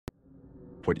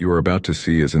What you are about to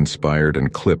see is inspired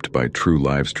and clipped by true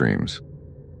live streams.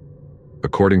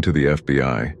 According to the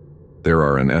FBI, there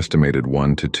are an estimated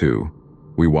 1 to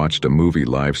 2 We Watched a Movie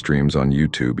live streams on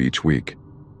YouTube each week.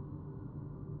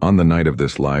 On the night of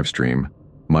this live stream,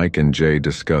 Mike and Jay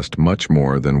discussed much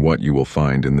more than what you will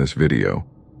find in this video.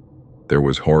 There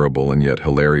was horrible and yet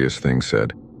hilarious things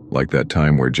said, like that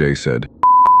time where Jay said,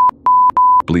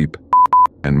 bleep,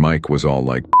 and Mike was all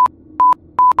like,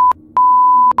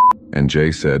 and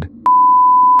Jay said,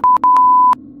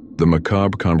 the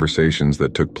macabre conversations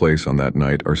that took place on that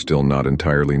night are still not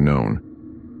entirely known,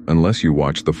 unless you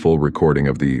watch the full recording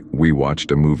of the We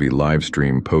Watched a Movie live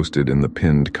stream posted in the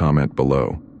pinned comment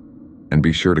below. And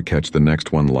be sure to catch the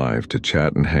next one live to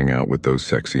chat and hang out with those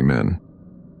sexy men.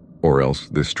 Or else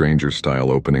this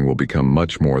stranger-style opening will become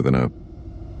much more than a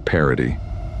parody.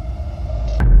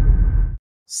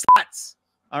 Sluts.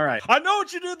 All right. I know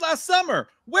what you did last summer.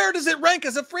 Where does it rank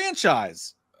as a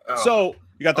franchise? So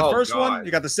you got the first one,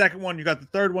 you got the second one, you got the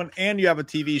third one, and you have a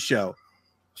TV show.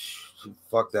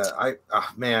 Fuck that.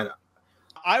 Man.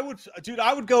 I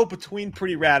would go between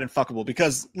Pretty Rad and Fuckable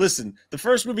because listen, the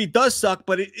first movie does suck,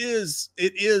 but it is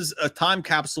a time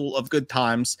capsule of good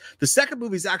times. The second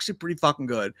movie is actually pretty fucking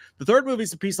good. The third movie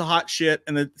is a piece of hot shit,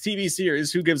 and the TV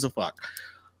series, who gives a fuck?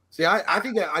 See, I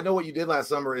think that I know what you did last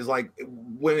summer is like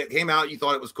when it came out, you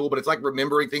thought it was cool, but it's like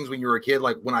remembering things when you were a kid.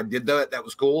 Like when I did that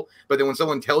was cool, but then when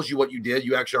someone tells you what you did,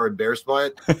 you actually are embarrassed by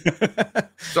it.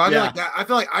 So I feel like that. I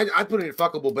feel like I put it in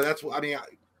Fuckable, but that's what I mean.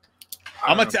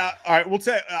 I'm gonna tell. All right, we'll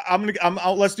say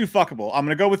let's do Fuckable. I'm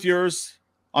gonna go with yours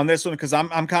on this one because I'm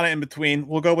kind of in between.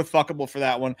 We'll go with Fuckable for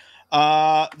that one.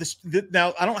 Now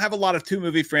I don't have a lot of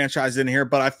 2-movie franchises in here,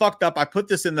 but I fucked up. I put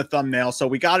this in the thumbnail, so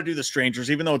we got to do The Strangers,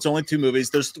 even though it's only 2 movies.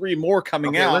 There's 3 more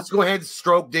coming out. Let's go ahead and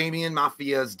stroke Damien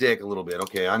Mafia's dick a little bit.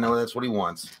 Okay, I know that's what he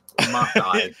wants.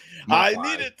 I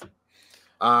need it.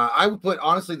 I would put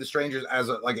honestly The Strangers as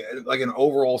like an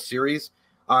overall series,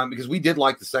 because we did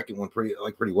like the second one pretty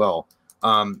well.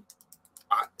 I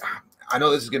know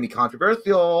this is going to be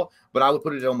controversial, but I would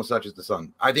put it almost such as the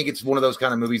sun. I think it's one of those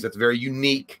kind of movies that's very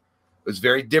unique. It's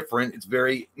very different. It's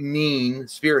very mean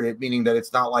spirited, meaning that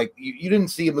it's not like you didn't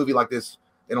see a movie like this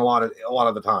in a lot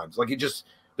of the times. Like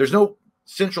there's no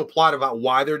central plot about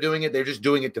why they're doing it. They're just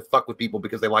doing it to fuck with people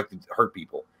because they like to hurt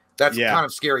people. That's kind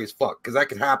of scary as fuck because that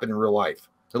could happen in real life.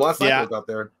 The last cycles out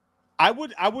there. I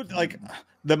would like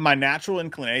my natural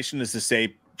inclination is to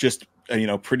say just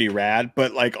Pretty Rad,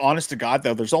 but like honest to God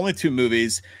though, there's only 2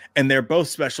 movies and they're both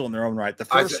special in their own right. The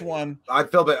first one, I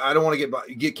felt that I don't want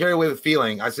to get carried away with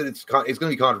feeling. I said it's going to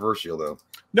be controversial though.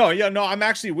 No, I'm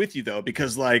actually with you though,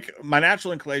 because like my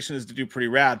natural inclination is to do Pretty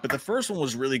Rad, but the first one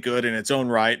was really good in its own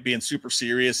right, being super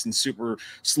serious and super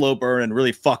slow burn and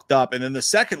really fucked up. And then the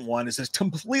second one is a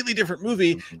completely different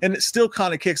movie and it still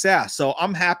kind of kicks ass. So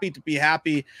I'm happy to be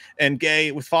happy and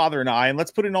gay with Father and I, and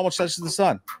let's put in Almost Touches the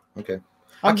Sun. Okay.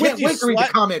 I can't wait to read the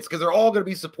comments because they're all going to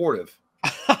be supportive.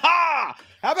 How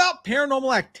about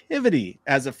Paranormal Activity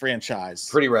as a franchise?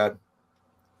 Pretty Rad.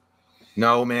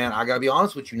 No, man, I got to be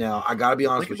honest with you now.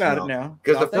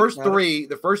 Because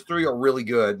the first three are really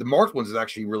good. The marked ones is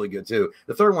actually really good too.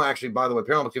 The third one, actually, by the way,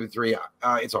 Paranormal Activity 3,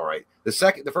 it's all right.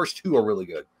 The first 2 are really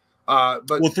good.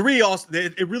 But 3 also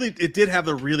it did have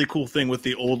a really cool thing with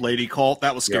the old lady cult.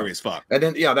 That was scary as fuck. And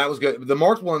then that was good. The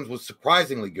marked ones was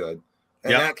surprisingly good.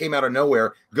 And that came out of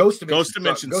nowhere. Ghost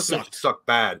Dimension sucked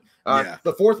bad.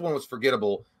 The fourth one was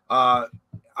forgettable.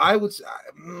 I would say,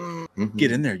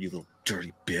 get in there, you little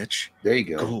dirty bitch. There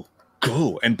you go.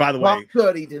 Go. And by the way,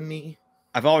 dirty to me.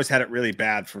 I've always had it really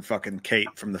bad for fucking Kate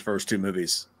from the first 2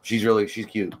 movies. She's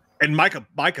cute. And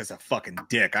Micah's a fucking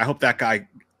dick. I hope that guy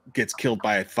gets killed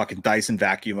by a fucking Dyson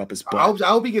vacuum up his butt. I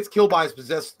hope he gets killed by his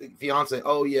possessed fiance.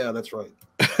 Oh yeah, that's right.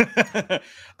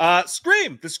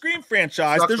 Scream, the Scream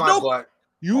franchise. Sucks There's my no butt.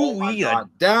 You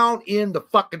down in the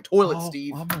fucking toilet,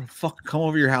 Steve. I'm gonna fucking come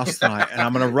over your house tonight and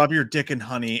I'm gonna rub your dick in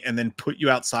honey and then put you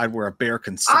outside where a bear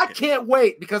can sit. I can't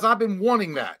wait because I've been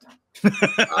wanting that.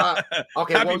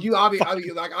 Okay,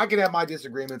 I can have my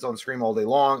disagreements on Scream all day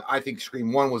long. I think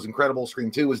Scream 1 was incredible. Scream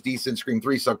 2 was decent. Scream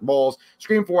 3 sucked balls.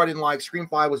 Scream 4 I didn't like. Scream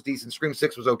 5 was decent. Scream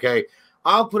 6 was okay.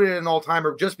 I'll put it in an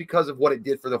all-timer just because of what it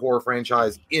did for the horror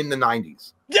franchise in the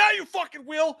 90s. Yeah, you fucking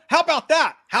will. How about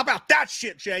that? How about that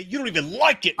shit, Jay? You don't even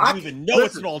like it. You don't even know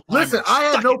it's an all-timer. Listen, I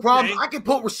have no problem. I can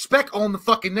put respect on the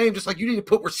fucking name just like you need to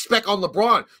put respect on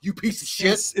LeBron, you piece of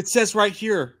shit. It says right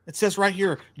here.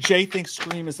 Jay thinks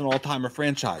Scream is an all-timer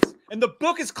franchise. And the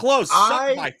book is closed.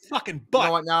 Suck my fucking butt. You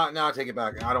know what? Now I take it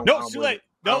back. I don't it's too late.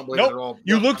 No.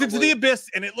 You looked into the abyss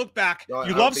and it looked back.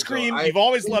 You love Scream. You've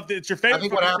always loved it. It's your favorite. I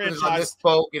think what happens is I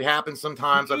misspoke. It happens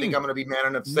sometimes. I think I'm going to be man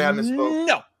enough to say I misspoke.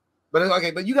 No. But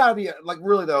okay, but you gotta be like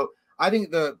really though. I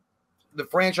think the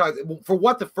franchise for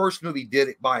what the first movie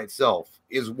did by itself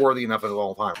is worthy enough of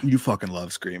all time. You fucking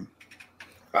love Scream.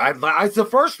 It's the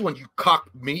first one, you cock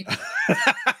meat.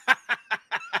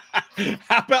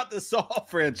 How about the Saw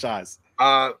franchise?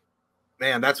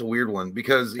 Man, that's a weird one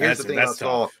because here's the thing about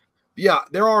Saw. Tough. Yeah,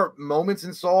 there are moments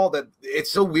in Saw that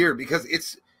it's so weird because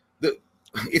it's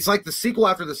like the sequel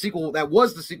after the sequel that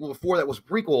was the sequel before that was a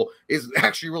prequel is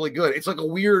actually really good. It's like a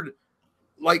weird,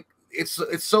 like it's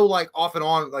so like off and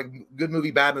on, like good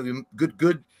movie, bad movie, good,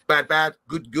 bad,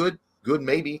 good,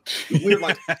 maybe. Weird,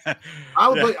 like I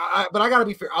would play, but I gotta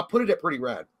be fair. I'll put it at pretty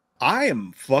rad. I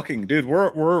am fucking dude.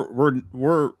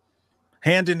 We're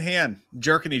hand in hand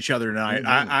jerking each other tonight.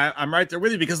 I'm right there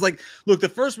with you because like, look, the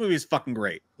first movie is fucking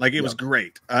great. Like it was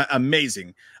great,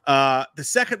 amazing. The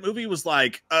second movie was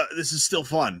like, this is still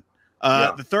fun.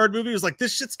 The third movie was like,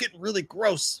 this shit's getting really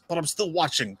gross, but I'm still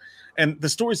watching, and the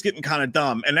story's getting kind of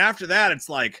dumb. And after that, it's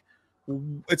like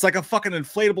a fucking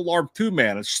inflatable R2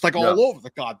 man. It's just like all over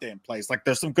the goddamn place. Like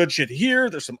there's some good shit here,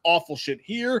 there's some awful shit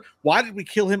here. Why did we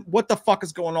kill him? What the fuck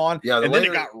is going on? Yeah, and then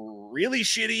it got really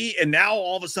shitty, and now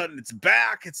all of a sudden it's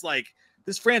back. It's like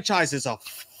this franchise is a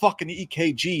fucking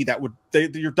EKG that would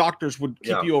your doctors would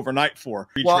keep you overnight for.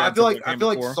 Well, I feel like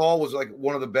Saw was like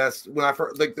one of the best when I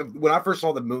first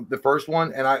saw the first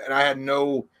one, and I hadn't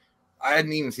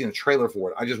even seen a trailer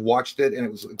for it. I just watched it, and it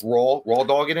was like raw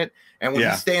dog in it. And when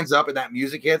he stands up and that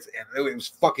music hits, and it was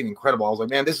fucking incredible. I was like,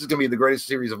 man, this is gonna be the greatest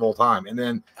series of all time. And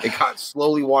then it got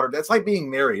slowly watered. That's like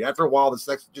being married. After a while, the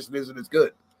sex just isn't as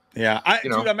good. Yeah,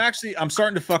 dude, I'm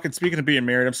starting to fucking. Speaking of being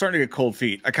married, I'm starting to get cold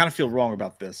feet. I kind of feel wrong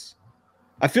about this.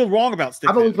 I feel wrong about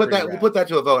sticking. How about we'll put that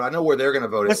to a vote. I know where they're going to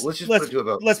vote. Let's put it to a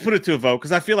vote. Let's put it to a vote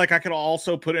because I feel like I could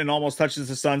also put in Almost Touches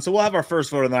the Sun. So we'll have our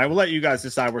first vote of the night. We'll let you guys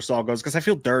decide where Saw goes because I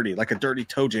feel dirty, like a dirty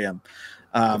toe jam.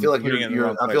 I feel like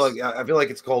I feel like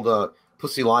it's called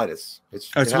pussy-litis.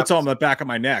 It's what's on the back of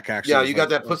my neck. Actually, yeah, you got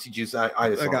that pussy juice. I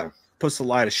got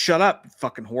pussy-litis. Shut up,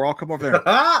 fucking whore! I'll come over there.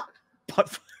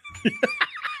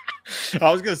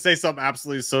 I was gonna say something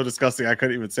absolutely so disgusting I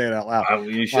couldn't even say it out loud.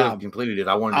 You should have completed it.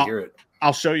 I wanted to hear it.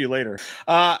 I'll show you later.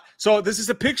 So this is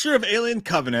a picture of Alien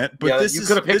Covenant, but you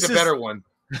could have picked a better one.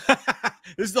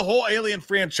 This is the whole Alien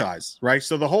franchise, right?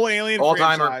 So the whole Alien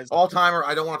franchise. All-timer.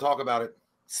 I don't want to talk about it.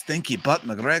 Stinky butt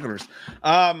McGregor's.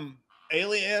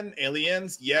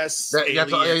 Aliens, yes.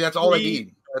 That's all they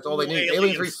need. That's all they need.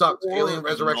 Alien 3 sucks. Alien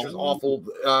Resurrection is awful.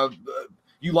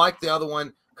 You liked the other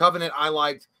one. Covenant, I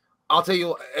liked. I'll tell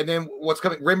you, and then what's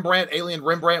coming? Alien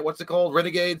Rembrandt, what's it called?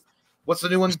 Renegade? What's the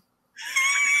new one?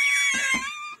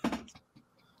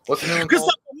 What's the new one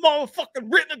called? Motherfucking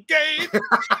Renegade.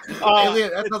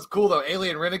 Alien, that sounds cool though.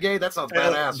 Alien Renegade, that sounds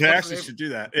badass. They actually should do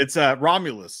that. It's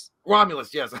Romulus.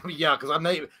 Romulus, yes. I mean, yeah, because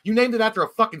you named it after a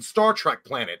fucking Star Trek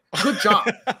planet. Good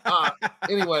job.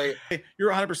 Anyway,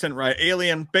 you're 100% right.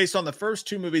 Alien, based on the first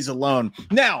two movies alone.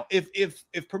 Now, if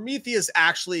Prometheus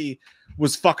actually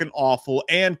was fucking awful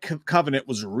and Covenant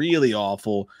was really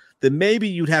awful, then maybe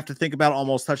you'd have to think about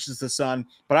Almost Touches the Sun.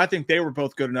 But I think they were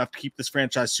both good enough to keep this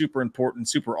franchise super important,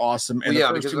 super awesome. And the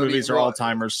first two movies are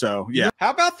all-timers, so yeah. How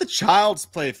about the Child's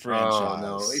Play franchise? Oh,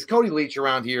 no. Is Cody Leach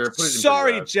around here?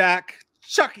 Sorry, Jack.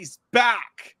 Chucky's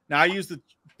back. Now, I used the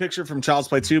picture from Child's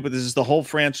Play 2, but this is the whole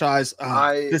franchise.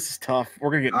 This is tough.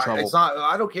 We're going to get in trouble. It's not.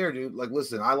 I don't care, dude. Like,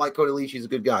 listen, I like Cody Leach. He's a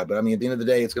good guy. But, I mean, at the end of the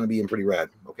day, it's going to be in pretty rad,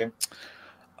 okay?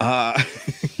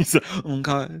 He said,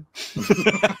 okay.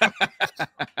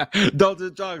 Don't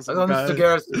do drugs. I'm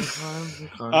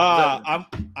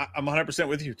 100%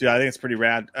 with you, dude. I think it's pretty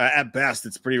rad. At best,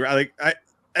 it's pretty rad. Like,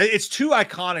 it's too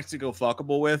iconic to go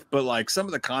fuckable with, but like some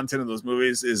of the content of those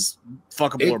movies is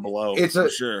fuckable or below. It's for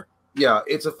sure. Yeah,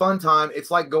 it's a fun time. It's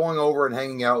like going over and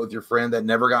hanging out with your friend that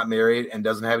never got married and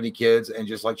doesn't have any kids and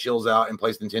just like chills out and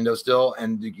plays Nintendo still,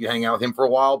 and you hang out with him for a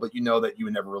while, but you know that you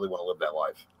would never really want to live that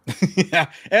life. Yeah,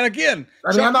 and again,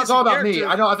 I mean, I'm not talking about me.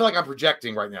 I know. I feel like I'm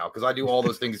projecting right now because I do all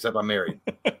those things except I'm married.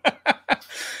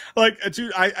 Like,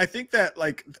 dude, I think that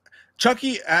like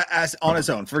Chucky as on his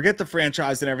own. Forget the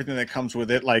franchise and everything that comes with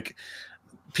it. Like,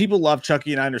 people love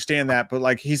Chucky, and I understand that, but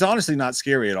like, he's honestly not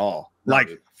scary at all. No, like.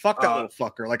 Dude. Fuck that little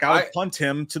fucker. Like, I would punt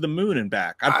him to the moon and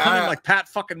back. I'd punt him like Pat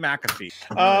fucking McAfee.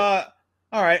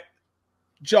 All right.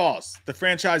 Jaws, the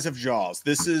franchise of Jaws.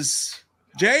 This is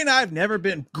Jay and I have never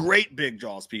been great big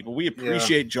Jaws people. We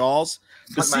appreciate Jaws.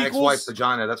 The sequels, my ex-wife's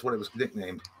vagina. That's what it was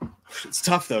nicknamed. It's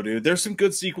tough though, dude. There's some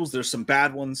good sequels. There's some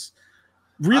bad ones.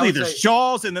 Really, there's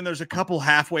Jaws, and then there's a couple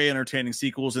halfway entertaining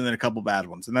sequels, and then a couple bad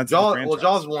ones. And that's Jaws. Well,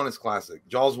 Jaws 1 is classic.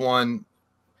 Jaws 1,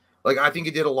 like, I think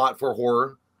it did a lot for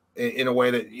horror. In a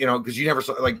way that, you know, because you never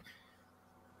saw, like,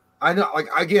 I know, like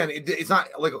again, it's not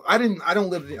like I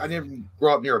didn't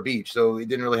grow up near a beach, so it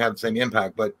didn't really have the same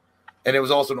impact. But and it was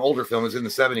also an older film; it was in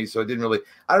the '70s, so it didn't really.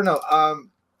 I don't know.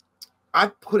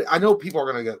 I know people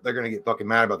are they're gonna get fucking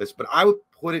mad about this, but I would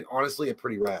put it honestly at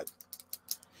pretty rad.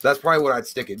 That's probably what I'd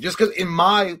stick it, just because in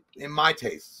my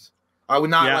tastes, I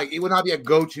would not like it would not be a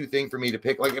go-to thing for me to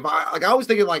pick. Like if I was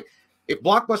thinking like if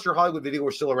Blockbuster Hollywood Video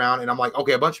were still around, and I'm like,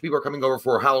 okay, a bunch of people are coming over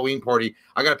for a Halloween party,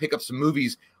 I got to pick up some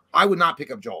movies. I would not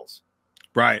pick up Jaws.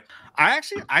 Right. I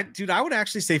would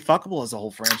actually say fuckable as a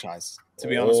whole franchise, to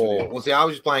be honest with you. Well, see, I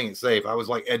was just playing it safe. I was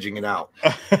like edging it out.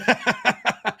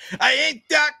 I ain't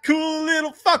that cool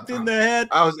little fucked in the head.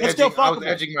 I was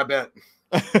edging my bet.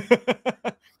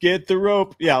 Get the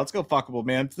rope. Yeah, let's go fuckable,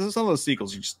 man. Some of those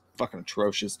sequels are just fucking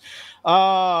atrocious.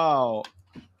 Oh,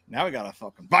 now we got a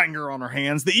fucking banger on our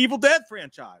hands. The Evil Dead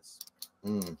franchise.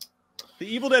 The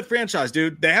Evil Dead franchise,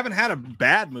 dude. They haven't had a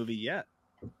bad movie yet.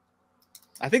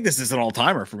 I think this is an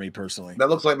all-timer for me personally. That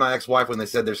looks like my ex-wife when they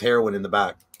said there's heroin in the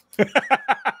back.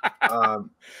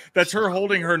 That's her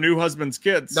holding her new husband's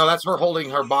kids. No, that's her holding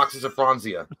her boxes of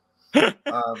Franzia.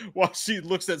 While she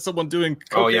looks at someone doing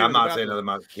cocaine. Oh yeah, I'm not saying nothing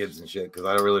about kids and shit because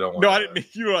I really don't want. No, I didn't mean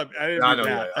you. I didn't mean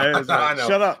that. I know.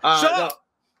 Shut up. Shut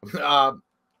up.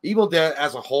 Evil Dead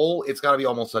as a whole, it's got to be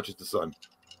almost such as the sun.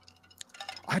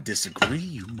 I disagree,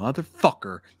 you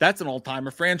motherfucker. That's an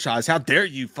all-timer franchise. How dare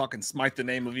you fucking smite the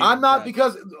name of Evil I'm not Dead?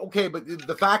 because okay, but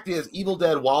the fact is, Evil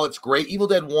Dead, while it's great, Evil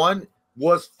Dead 1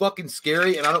 was fucking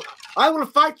scary, and I will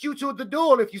fight you to the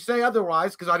duel if you say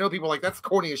otherwise, because I know people are like, that's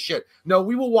corny as shit. No,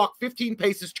 we will walk 15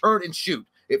 paces, turn, and shoot.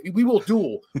 We will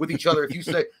duel with each other if you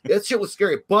say that shit was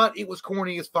scary, but it was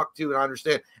corny as fuck too, and I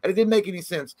understand. And it didn't make any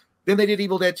sense. Then they did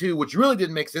Evil Dead 2, which really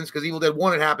didn't make sense because Evil Dead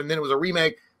 1 had happened, then it was a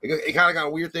remake. It kind of got a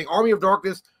weird thing. Army of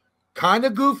Darkness, kind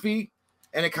of goofy,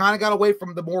 and it kind of got away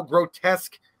from the more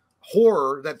grotesque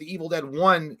horror that the Evil Dead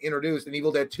 1 introduced, and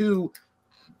Evil Dead 2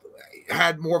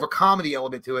 had more of a comedy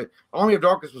element to it. Army of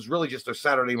Darkness was really just a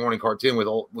Saturday morning cartoon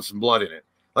with some blood in it.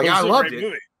 Like I loved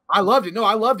it. I loved it. No,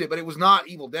 I loved it, but it was not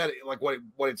Evil Dead like what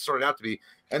it started out to be.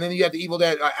 And then you had the Evil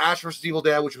Dead Ash vs. Evil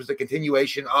Dead, which was the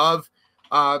continuation of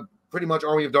pretty much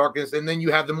Army of Darkness, and then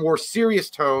you have the more serious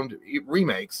toned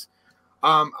remakes.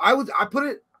 I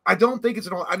don't think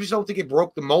I just don't think it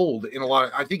broke the mold in a lot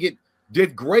of. I think it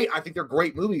did great. I think they're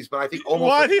great movies, but I think almost.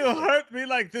 Why do you hurt me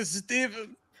like this,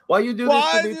 Steven? Why you do this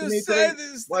to me?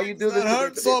 Why you do this? That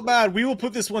hurts so bad. We will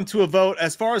put this one to a vote.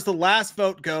 As far as the last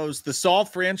vote goes, the Saw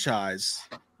franchise.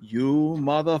 You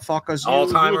motherfuckers.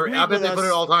 All-timer. I bet they put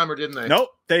it all-timer, didn't they? Nope.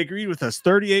 They agreed with us.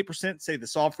 38% say the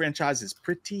Saw franchise is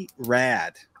pretty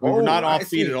rad. We were not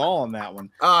offbeat at all on that one.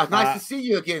 Nice to see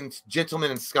you again, gentlemen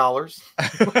and scholars.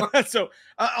 So,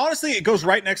 honestly, it goes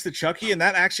right next to Chucky, and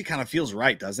that actually kind of feels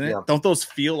right, doesn't it? Yeah. Don't those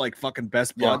feel like fucking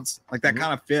best buds? Yeah. Like that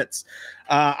kind of fits.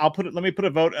 Let me put a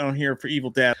vote on here for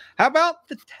Evil Dead. How about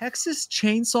the Texas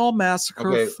Chainsaw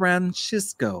Massacre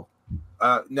Francisco?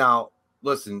 Now,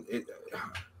 listen.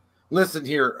 Listen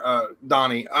here,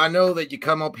 Donnie, I know that you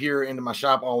come up here into my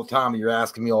shop all the time and you're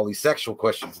asking me all these sexual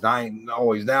questions, and I ain't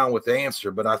always down with the answer,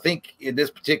 but I think in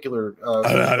this particular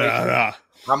I'm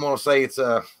going to say it's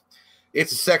a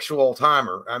sexual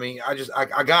all-timer. I mean,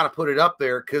 I got to put it up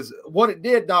there because what it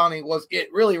did, Donnie, was it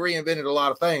really reinvented a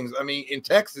lot of things. I mean, in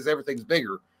Texas, everything's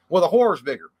bigger. Well, the horror's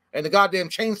bigger. And the goddamn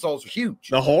chainsaws are huge.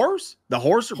 The whores? The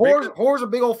whores are bigger? Whores are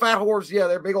big old fat whores. Yeah,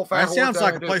 they're big old fat whores. That sounds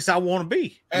like a place I want to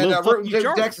be. And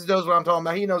Texas knows what I'm talking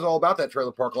about. He knows all about that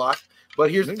trailer park life. But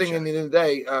here's the thing: in the end of the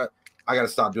day, I got to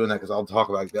stop doing that because I'll talk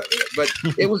about that. But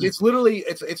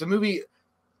it's a movie.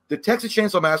 The Texas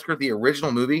Chainsaw Massacre, the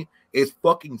original movie, is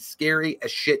fucking scary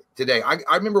as shit today.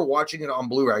 I remember watching it on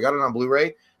Blu-ray. I got it on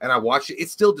Blu-ray and I watched it.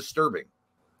 It's still disturbing.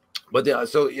 But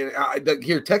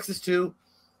here, Texas 2.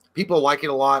 People like it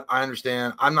a lot. I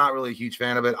understand. I'm not really a huge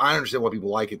fan of it. I understand why people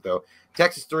like it though.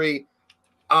 Texas 3,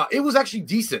 it was actually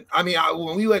decent. I mean,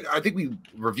 I think we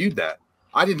reviewed that.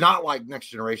 I did not like Next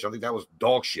Generation. I think that was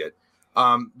dog shit.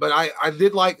 But I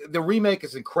did like the remake.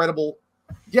 Is incredible.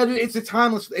 Yeah, dude, it's a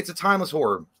timeless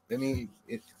horror. I mean,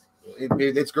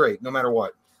 it's great no matter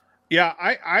what. Yeah,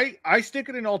 I stick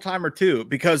it in all-timer too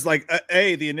because like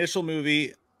the initial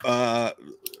movie.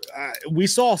 We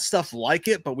saw stuff like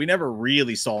it, but we never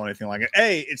really saw anything like it.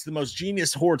 It's the most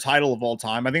genius horror title of all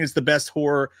time. I think it's the best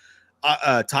horror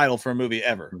title for a movie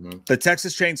ever. The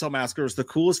Texas Chainsaw Massacre is the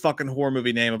coolest fucking horror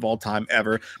movie name of all time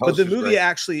ever. But the movie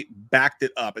actually backed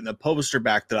it up, and the poster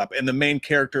backed it up, and the main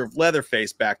character of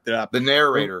Leatherface backed it up. The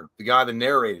narrator, the guy that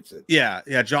narrates it. Yeah,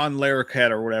 John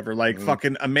Larroquette or whatever. Like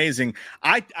fucking amazing.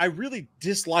 I really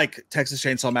dislike Texas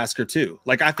Chainsaw Massacre too.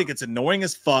 Like I think it's annoying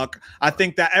as fuck. I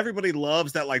think that everybody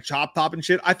loves that like chop top and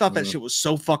shit. I thought that shit was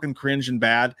so fucking cringe and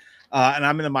bad. And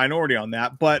I'm in the minority on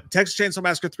that. But Texas Chainsaw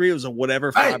Massacre 3 was a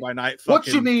whatever fly by night. Fucking... What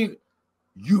you mean,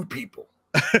 you people?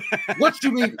 What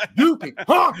you mean, you people?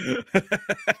 Huh?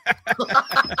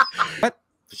 What?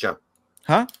 For sure.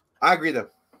 Huh? I agree though.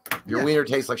 Your wiener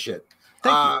tastes like shit.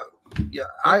 Thank you.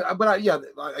 Yeah,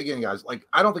 again, guys, like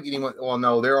I don't think anyone. Well,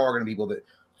 no, there are going to be people that.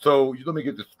 So let me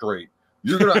get this straight.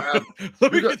 You're gonna have.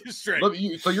 Let me get this straight.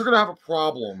 So you're gonna have a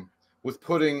problem with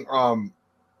putting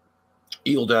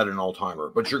Evil Dead an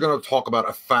all-timer, but you're going to talk about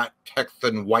a fat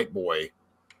Texan white boy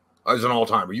as an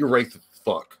all-timer. You're racist as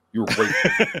fuck. You're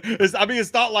racist. I mean,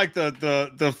 it's not like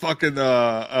the fucking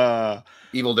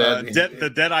Evil Dead. The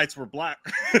Deadites were black.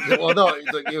 Well, no,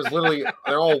 it was literally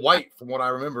they're all white from what I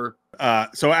remember.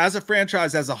 So as a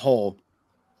franchise as a whole,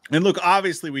 and look,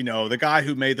 obviously we know the guy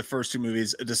who made the first two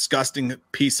movies, a disgusting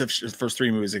piece of first three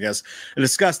movies, I guess, a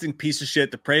disgusting piece of shit,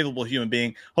 depravable human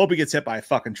being. Hope he gets hit by a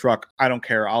fucking truck. I don't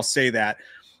care. I'll say that.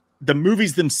 The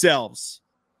movies themselves,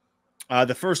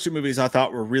 the first two movies I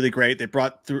thought were really great. They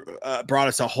brought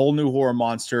us a whole new horror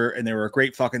monster, and they were a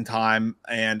great fucking time.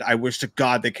 And I wish to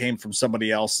God they came from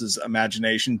somebody else's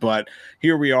imagination, but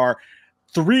here we are.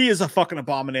 3 is a fucking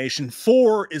abomination.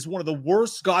 4 is one of the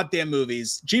worst goddamn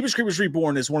movies. Jeepers Creepers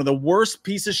Reborn is one of the worst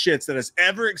piece of shits that has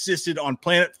ever existed on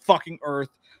planet fucking Earth,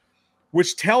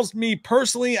 which tells me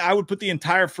personally I would put the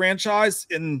entire franchise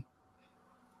in.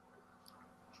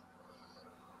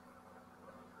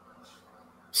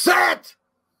 Set.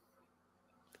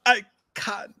 I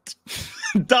can't.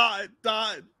 Die.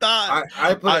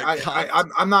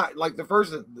 I'm not like the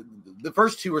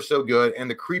first two are so good,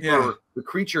 and the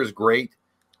creature is great.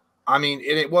 I mean,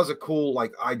 and it was a cool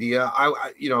like idea.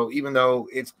 I even though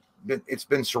it's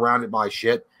been surrounded by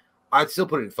shit, I'd still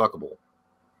put it in fuckable.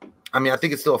 I mean, I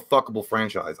think it's still a fuckable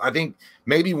franchise. I think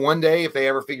maybe one day if they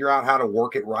ever figure out how to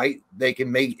work it right, they can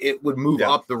make it would move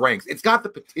up the ranks. It's got the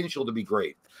potential to be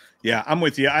great. Yeah, I'm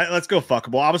with you. Let's go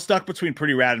fuckable. I was stuck between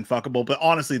Pretty Rad and fuckable, but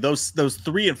honestly, those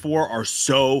 3 and 4 are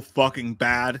so fucking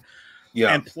bad.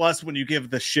 Yeah, and plus when you give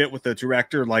the shit with the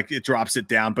director, like it drops it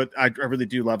down. But I really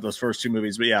do love those first two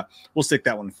movies. But yeah, we'll stick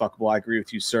that one in fuckable. I agree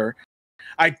with you, sir.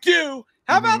 I do.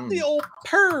 How about the old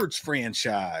Purge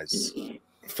franchise?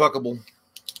 Fuckable.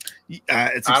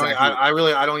 It's exactly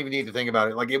I don't even need to think about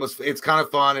it. Like it's kind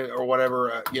of fun or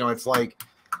whatever. It's like,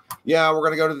 yeah, we're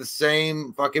gonna go to the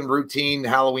same fucking routine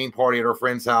Halloween party at our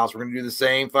friend's house. We're gonna do the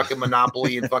same fucking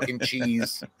Monopoly and fucking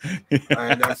cheese,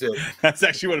 and that's it. That's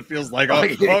actually what it feels like.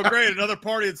 Oh, great, another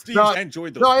party at Steve's. I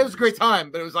enjoyed those. No, it was a great time,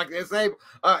 but it was like the same.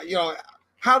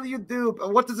 How do you do?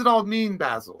 What does it all mean,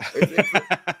 Basil?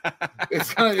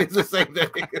 It's the same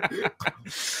thing.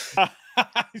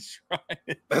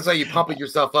 That's how you pump it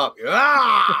yourself up.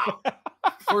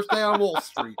 First day on Wall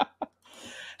Street.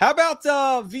 How about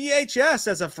VHS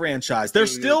as a franchise? They're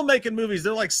still making movies.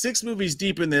 They're like 6 movies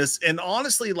deep in this, and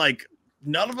honestly, like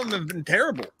none of them have been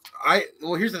terrible.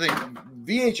 Well, here's the thing.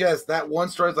 VHS, that one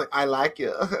story is like, I like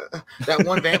you. That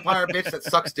one vampire bitch that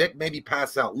sucks dick made me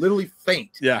pass out, literally faint.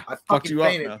 Yeah, I fucking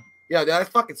fainted. Yeah, that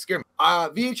fucking scared me.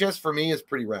 VHS for me is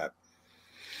pretty rad.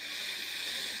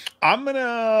 I'm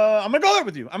gonna go there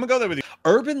with you.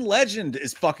 Urban Legend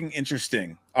is fucking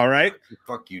interesting. All right.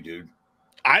 Fuck you, dude.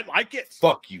 I like it.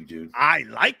 Fuck you, dude. I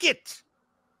like it.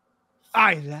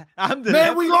 I'm the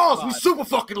man. We lost. We super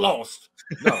fucking lost.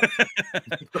 No,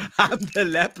 I'm the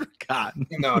leprechaun.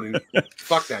 No, dude.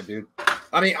 Fuck that, dude.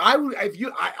 I mean, I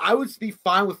would be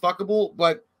fine with fuckable,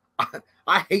 but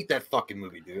I hate that fucking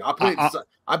movie, dude. I'll put it.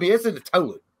 I mean, it's in the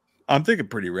toilet. I'm thinking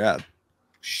Pretty Rad.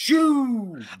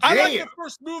 Shoo! I like the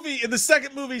first movie, and the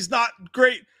second movie's not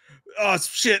great. Oh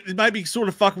shit! It might be sort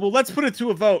of fuckable. Let's put it to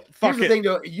a vote. Fuck Here's the thing,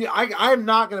 though. I am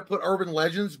not going to put Urban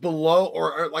Legends below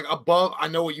or like above. I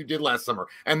Know What You Did Last Summer,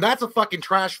 and that's a fucking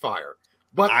trash fire.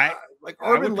 But I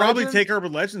would probably take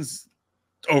Urban Legends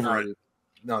over it.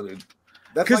 No, dude.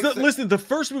 Because listen, the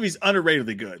first movie's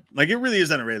underratedly good. Like it really is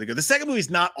underratedly good. The second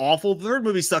movie's not awful. The third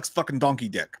movie sucks fucking donkey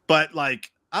dick. But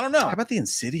like, I don't know. How about the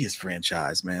Insidious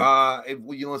franchise, man?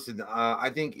 Listen. I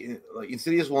think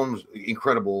Insidious 1 was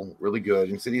incredible, really good.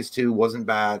 Insidious 2 wasn't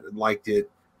bad. Liked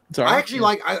it. I actually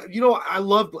I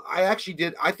actually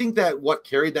did. I think that what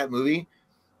carried that movie,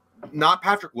 not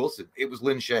Patrick Wilson, it was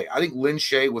Lynn Shay. I think Lynn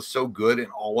Shay was so good in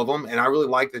all of them, and I really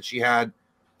liked that she had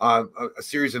a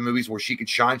series of movies where she could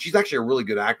shine. She's actually a really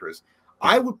good actress.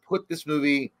 I would put this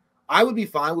movie. I would be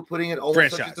fine with putting it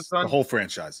almost such as the sun. The whole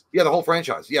franchise. Yeah, the whole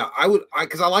franchise. Yeah, I would.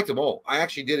 Because I liked them all. I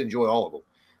actually did enjoy all of them.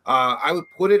 I would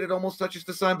put it at almost touches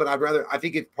the sun, but I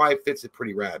think it probably fits it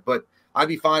pretty rad. But I'd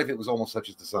be fine if it was almost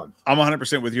touches the sun. I'm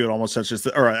 100% with you. It almost touches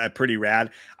pretty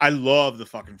rad. I love the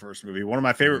fucking first movie. One of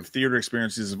my favorite theater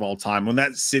experiences of all time. When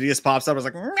that Sidious pops up, I was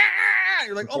like, nah!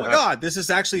 You're like, oh my God, this is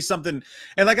actually something.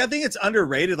 And like, I think it's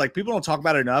underrated. Like, people don't talk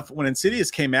about it enough. When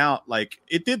Insidious came out, like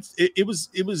it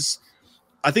was,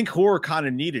 I think horror kind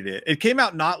of needed it. It came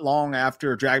out not long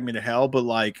after Drag Me to Hell, but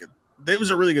like, it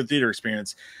was a really good theater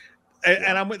experience.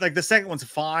 And I'm with, like, the second one's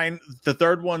fine. The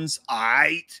third one's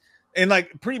aight. And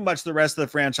like pretty much the rest of the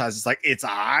franchise is like, it's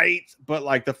aight. But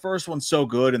like the first one's so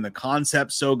good and the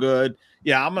concept's so good.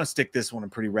 Yeah, I'm going to stick this one in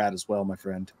pretty rad as well, my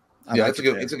friend. It's a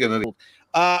good movie.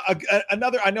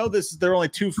 Another, I know they're only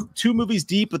two movies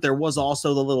deep, but there was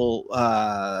also the little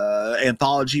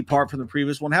anthology part from the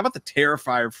previous one. How about the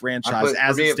Terrifier franchise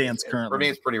as it stands currently? For me,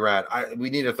 it's pretty rad. We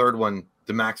need a third one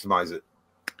to maximize it.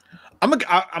 I'm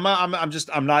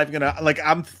not even gonna like.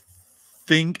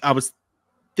 I was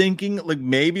thinking like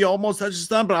maybe almost touches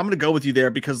done, but I'm gonna go with you there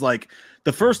because like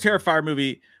the first Terrifier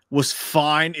movie was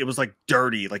fine. It was like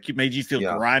dirty, like it made you feel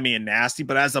grimy and nasty.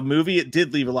 But as a movie, it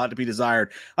did leave a lot to be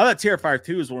desired. I thought Terrifier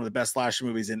 2 is one of the best slasher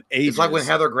movies in ages. It's like when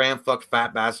Heather Graham fucked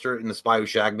Fat Bastard in The Spy Who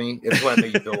Shagged Me. It's what it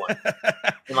made you feel like.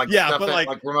 And like but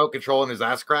like remote control in his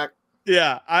ass crack.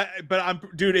 Yeah,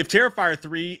 dude. If Terrifier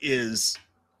 3 is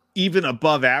even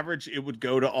above average, it would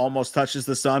go to almost touches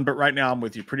the sun. But right now, I'm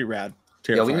with you. Pretty rad.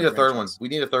 Terrifier we need a third one. We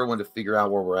need a third one to figure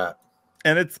out where we're at.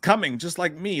 And it's coming, just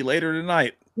like me, later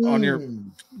tonight on your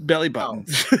belly button.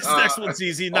 This next one's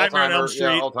easy. Nightmare on Elm Street.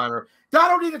 Yeah, all-timer. I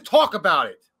don't need to talk about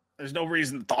it. There's no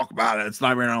reason to talk about it. It's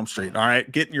Nightmare on Elm Street. All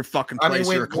right, get in your fucking place.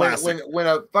 When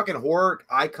a fucking horror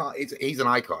icon, he's an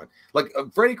icon. Like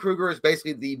Freddy Krueger is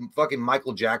basically the fucking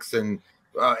Michael Jackson,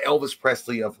 Elvis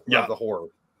Presley of the horror.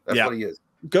 That's what he is.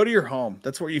 Go to your home.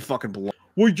 That's where you fucking belong.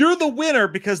 Well, you're the winner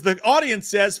because the audience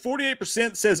says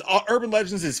 48% says Urban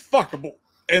Legends is fuckable.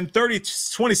 And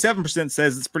 27%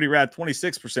 says it's pretty rad.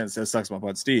 26% says sucks my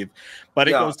butt, Steve. But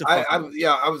it goes to I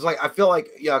was like, I feel like,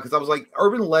 because I was like,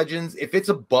 Urban Legends, if it's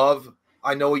above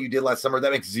I Know What You Did Last Summer,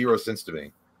 that makes zero sense to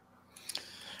me.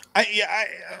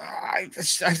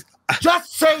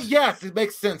 Just say yes. It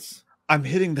makes sense. I'm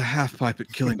hitting the half pipe at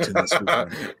Killington this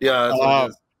weekend. Yeah, that's what it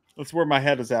is. That's where my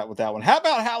head is at with that one. How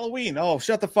about Halloween? Oh,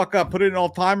 shut the fuck up. Put it in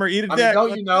all-timer. Eat a dick.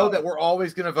 Don't you know that we're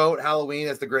always going to vote Halloween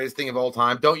as the greatest thing of all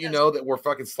time? Don't you know that we're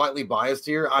fucking slightly biased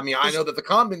here? I mean, I know that the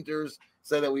commenters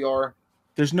say that we are.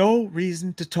 There's no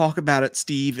reason to talk about it,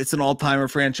 Steve. It's an all-timer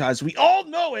franchise. We all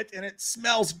know it, and it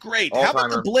smells great. How about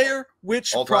the Blair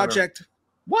Witch Project?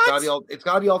 What? It's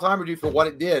got to be all-timer, dude, for what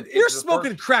it did. You're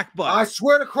smoking crack butt. I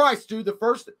swear to Christ, dude. The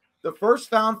first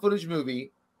found footage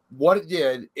movie, what it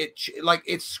did,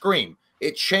 it's Scream.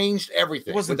 It changed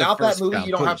everything. Without that movie,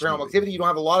 you don't have Paranormal Activity. You don't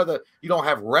have you don't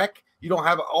have Wreck. You don't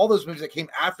have all those movies that came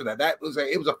after that. It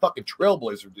was a fucking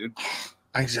trailblazer, dude.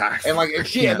 Exactly. And like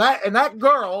and that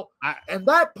girl and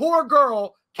that poor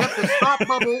girl kept a stop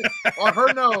bubble on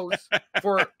her nose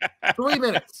for 3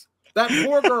 minutes. That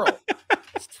poor girl.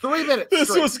 3 minutes.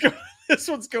 This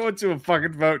one's going to a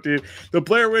fucking vote, dude. The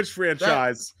Blair Witch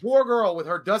franchise. That poor girl with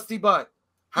her dusty butt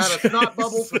had a snot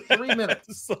bubble for 3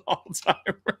 minutes.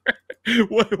 All-timer.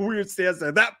 What a weird stance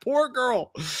there. That poor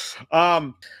girl.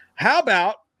 How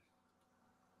about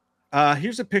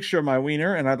here's a picture of my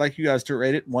wiener, and I'd like you guys to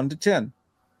rate it 1 to 10.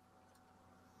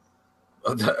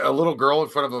 A little girl in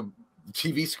front of a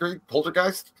TV screen,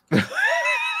 Poltergeist.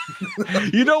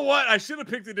 You know what? I should have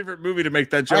picked a different movie to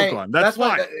make that joke on. That's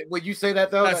fine. When you say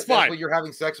that, though, that's fine. When you're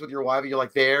having sex with your wife, and you're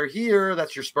like, "They're here."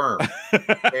 That's your sperm.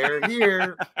 They're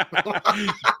here.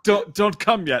 Don't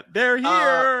come yet. They're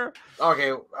here.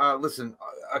 Okay. Listen.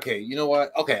 Okay. You know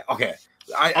what? Okay.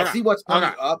 I see what's coming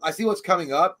up. I see what's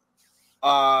coming up.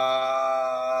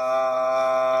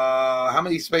 How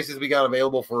many spaces we got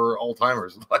available for all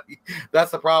timers? Like, that's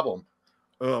the problem.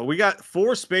 We got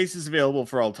 4 spaces available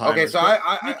for all timers. Okay, so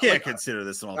you can't consider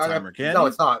this an all timer, can you? No,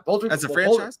 it's not. That's a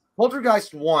franchise.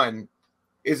 Poltergeist 1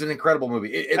 is an incredible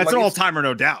movie. That's an all timer,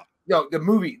 no doubt. No, the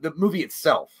movie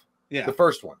itself. Yeah, the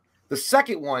first one. The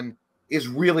second one is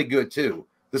really good too.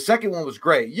 The second one was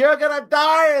great. You're gonna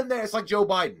die in there. It's like Joe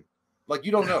Biden. Like,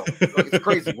 you don't know. Like, it's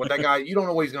crazy what that guy. You don't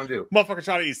know what he's gonna do. Motherfucker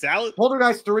trying to eat salad.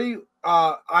 Poltergeist 3.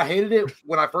 I hated it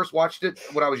when I first watched it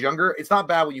when I was younger. It's not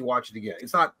bad when you watch it again.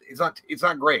 It's not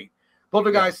great.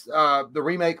 Poltergeist, the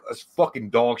remake is fucking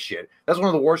dog shit. That's one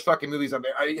of the worst fucking movies I've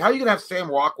ever. How are you gonna have Sam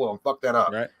Rockwell and fuck that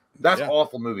up? Right. That's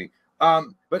awful movie.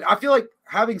 But I feel like,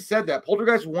 having said that,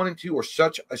 Poltergeist 1 and 2 are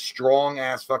such a strong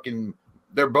ass fucking.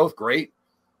 They're both great.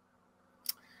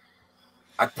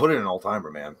 I put it in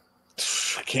all-timer, man.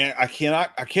 I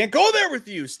can't go there with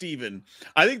you, Steven.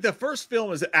 I think the first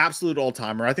film is an absolute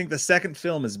all-timer. I think the second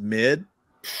film is mid,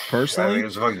 personally. I think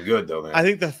it's fucking good, though, man. I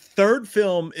think the third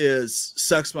film is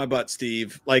sucks my butt,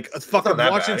 Steve. Like fucking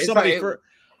watching somebody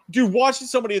dude, watching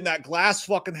somebody in that glass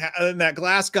in that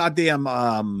glass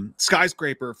goddamn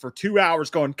skyscraper for 2 hours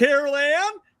going, Carol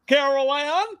Ann.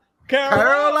 If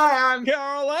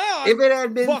it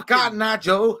had been Cotton Eye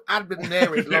Joe, I'd been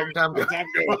there a long time ago.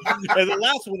 And the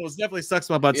last one was definitely sucks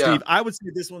my butt, Steve. I would say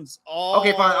this one's all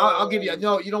okay. Fine, I'll give you.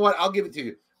 No, you know what? I'll give it to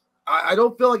you. I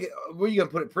don't feel like where are you gonna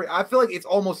put it? I feel like it's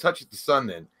almost touches the sun.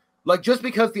 Then, like, just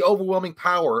because the overwhelming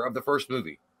power of the first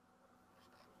movie.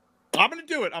 I'm gonna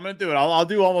do it. I'll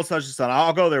do almost touch the sun.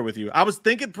 I'll go there with you. I was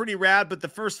thinking Pretty Rad, but the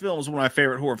first film is one of my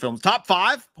favorite horror films. Top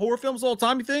 5 horror films of all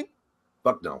time. You think?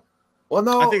 Fuck no. Well,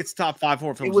 no, I think it's top 5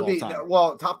 horror films of all time.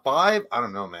 Well, top 5. I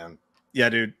don't know, man. Yeah,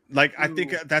 dude. Like, I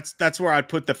think that's where I'd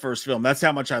put the first film. That's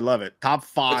how much I love it. Top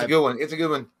 5. It's a good one. It's a good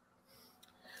one.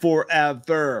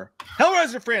 Forever.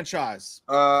 Hellraiser franchise.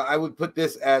 I would put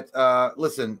this at.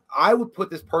 Listen, I would put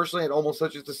this personally at Almost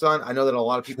Touches the Sun. I know that a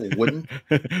lot of people wouldn't.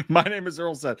 My name is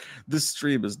Earl said this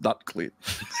stream is not clean.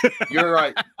 You're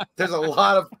right. There's a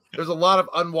lot of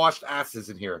unwashed asses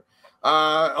in here.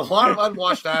 A lot of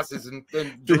unwashed asses and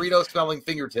Dorito smelling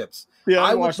fingertips. Yeah,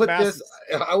 I would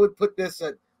put this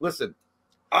at. Listen,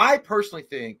 I personally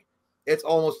think it's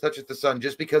Almost Touches the Sun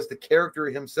just because the character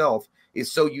himself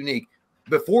is so unique.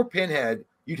 Before Pinhead,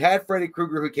 you'd had Freddy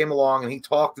Krueger who came along and he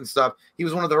talked and stuff. He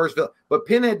was one of the first, but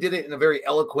Pinhead did it in a very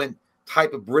eloquent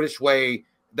type of British way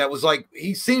that was like,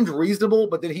 he seemed reasonable,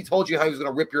 but then he told you how he was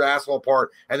going to rip your asshole apart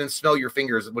and then smell your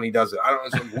fingers when he does it. I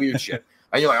don't know, some weird shit.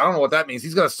 And you're like, I don't know what that means.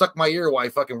 He's going to suck my ear while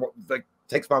he fucking like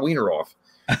takes my wiener off.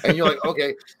 And you're like,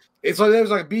 okay. It's like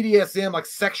there's like a BDSM, like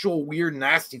sexual, weird,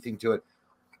 nasty thing to it.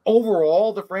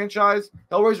 Overall, the franchise,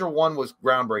 Hellraiser 1 was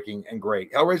groundbreaking and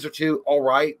great. Hellraiser 2, all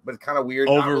right, but kind of weird.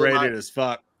 Overrated as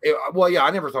fuck. Well, yeah, I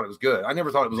never thought it was good. I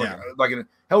never thought it was like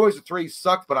Hellraiser 3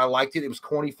 sucked, but I liked it. It was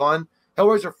corny fun.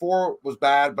 Hellraiser 4 was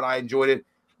bad, but I enjoyed it.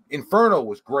 Inferno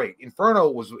was great.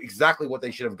 Inferno was exactly what they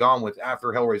should have gone with after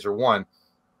Hellraiser 1.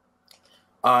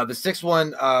 The sixth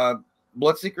one,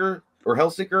 Bloodseeker or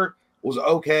Hellseeker, was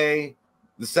okay.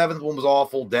 The seventh one was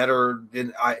awful, deader.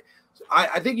 And I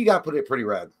think you got to put it Pretty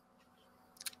Rad.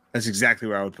 That's exactly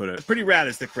where I would put it. Pretty Rad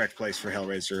is the correct place for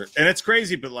Hellraiser. And it's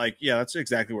crazy, but like, yeah, that's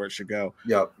exactly where it should go.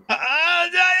 Yep.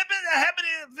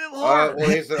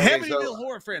 Amityville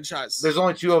horror franchise. There's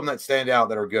only 2 of them that stand out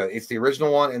that are good. It's the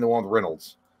original one and the one with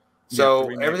Reynolds. So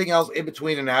everything else in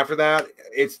between and after that,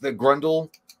 it's the grundle.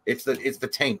 It's the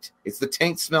taint. It's the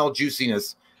taint smell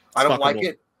juiciness. I don't like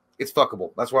it. It's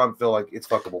fuckable. That's why I feel like it's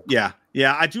fuckable. Yeah.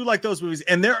 Yeah. I do like those movies.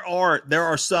 And there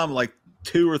are some like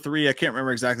 2 or 3. I can't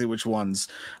remember exactly which ones.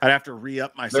 I'd have to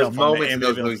re-up myself. There's moments in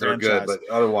those movies that are good, but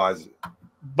otherwise.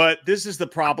 But this is the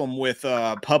problem with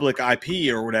public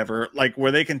IP or whatever, like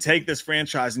where they can take this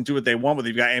franchise and do what they want with it.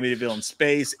 You've got Amityville in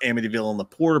space, Amityville in the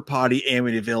porta potty,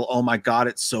 Amityville, oh my God,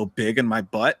 it's so big in my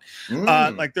butt.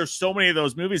 Like there's so many of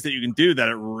those movies that you can do that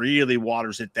it really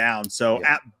waters it down. So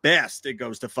at best, it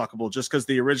goes to fuckable just because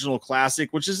the original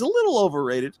classic, which is a little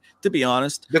overrated, to be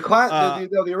honest.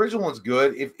 The original one's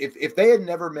good. If they had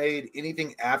never made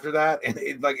anything after that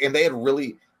and they had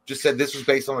really just said this was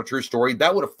based on a true story,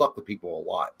 that would have fucked with people a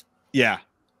lot. Yeah.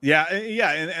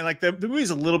 And like the movie's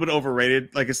a little bit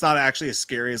overrated. Like it's not actually as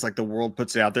scary as like the world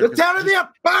puts it out there. The town of the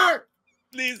empire,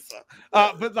 Lisa.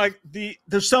 But like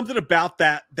there's something about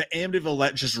that the Amityville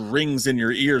that just rings in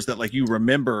your ears that like you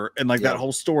remember and like that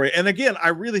whole story. And again, I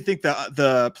really think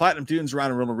the Platinum Dunes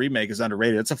Round and Rumble remake is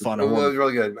underrated. It's a fun one. It was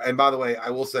really good. And by the way, I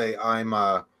will say I'm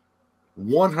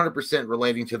 100%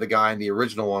 relating to the guy in the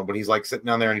original one when he's like sitting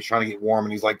down there and he's trying to get warm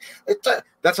and he's like,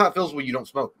 that's how it feels when you don't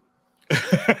smoke.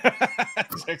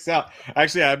 Checks out.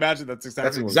 Actually, I imagine that's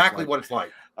exactly what it's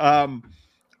like. All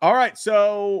right,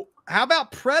 so how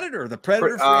about Predator, the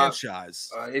Predator franchise?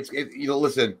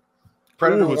 Listen,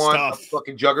 Predator 1, a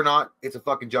fucking juggernaut. It's a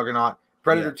fucking juggernaut.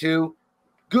 Predator 2,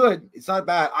 good. It's not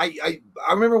bad. I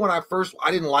remember when I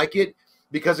didn't like it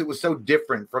because it was so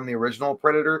different from the original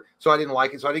Predator, so I didn't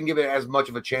like it. So I didn't give it as much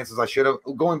of a chance as I should have.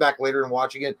 Going back later and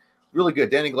watching it, really good.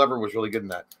 Danny Glover was really good in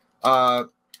that.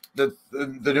 The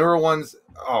newer ones,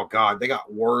 oh God, they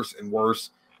got worse and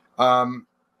worse.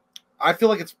 I feel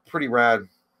like it's pretty rad.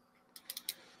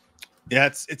 Yeah,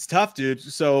 it's tough, dude.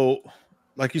 So,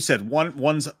 like you said,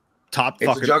 one's top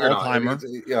fucking all-timer.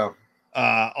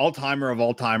 All-timer of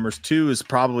all-timers. 2 is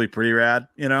probably pretty rad,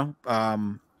 you know?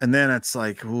 And then it's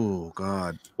like, oh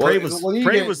god, Well, Prey was well, then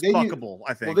you get- then you- fuckable.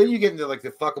 I think. Well, then you get into like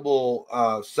the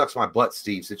fuckable sucks my butt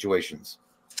Steve situations.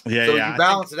 Yeah, So yeah. you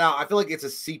balance it out. I feel like it's a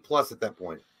C plus at that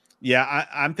point. Yeah,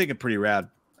 I'm thinking pretty rad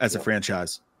as a Yeah.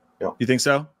 franchise. Yeah. You think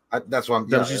so? That's what I'm. Is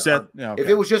that what you said? Yeah. If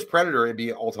it was just Predator, it'd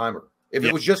be all timer. If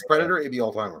it was just Predator, it'd be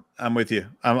all timer. I'm with you.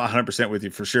 I'm 100% with you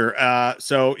for sure.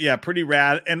 So yeah, pretty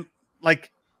rad. And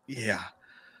like, yeah.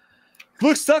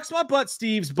 Look, sucks my butt.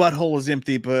 Steve's butthole is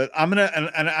empty, but I'm gonna,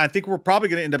 and I think we're probably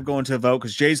gonna end up going to a vote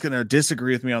because Jay's gonna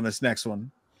disagree with me on this next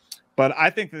one. But I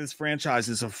think that this franchise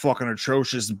is a fucking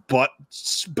atrocious butt.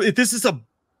 This is a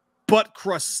butt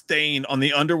crust stain on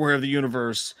the underwear of the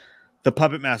universe. The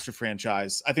Puppet Master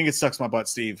franchise. I think it sucks my butt,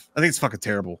 Steve. I think it's fucking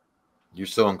terrible. You're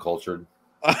so uncultured.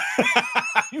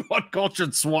 You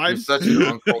uncultured swine. You're such an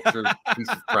uncultured piece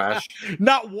of trash.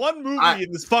 Not one movie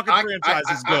in this fucking franchise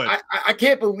is good. I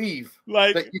can't believe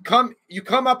that you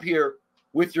come up here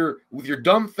with your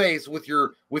dumb face, with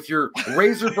your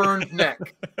razor burned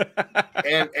neck,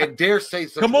 and dare say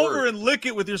such Come over words. and lick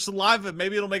it with your saliva.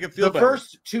 Maybe it'll make it feel better. The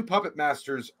first two Puppet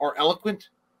Masters are eloquent.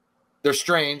 They're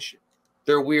strange.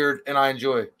 They're weird, and I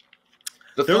enjoy.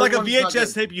 They're like a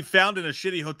VHS tape you found in a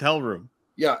shitty hotel room.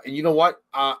 Yeah, and you know what?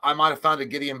 I might have found a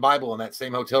Gideon Bible in that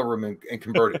same hotel room and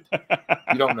converted.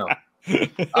 You don't know.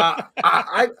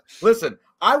 I listen.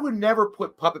 I would never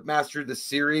put Puppet Master the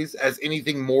series as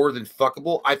anything more than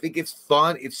fuckable. I think it's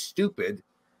fun. It's stupid.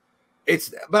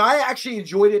 But I actually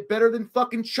enjoyed it better than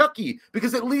fucking Chucky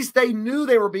because at least they knew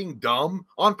they were being dumb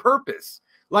on purpose.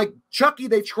 Like Chucky,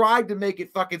 they tried to make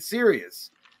it fucking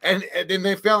serious, and then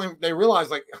they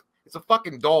realized like it's a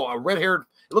fucking doll, a red-haired.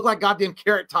 It looked like goddamn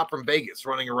Carrot Top from Vegas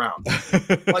running around.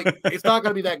 Like it's not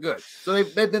going to be that good. So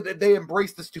they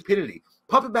embraced the stupidity.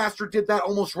 Puppet Master did that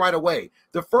almost right away.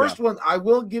 The first one, I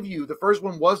will give you, the first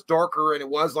one was darker and it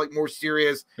was like more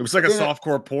serious. It was like a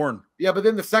softcore porn. Yeah, but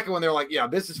then the second one, they're like, yeah,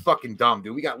 this is fucking dumb,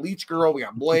 dude. We got Leech Girl, we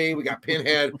got Blade, we got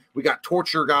Pinhead, we got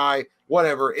Torture Guy,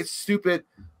 whatever. It's stupid.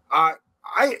 I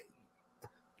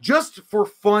just for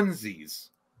funsies,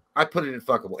 I put it in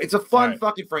fuckable. It's a fun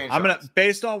fucking franchise.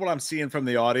 Based on what I'm seeing from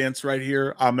the audience right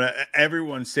here,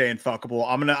 everyone's saying fuckable.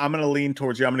 I'm gonna lean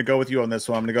towards you. I'm gonna go with you on this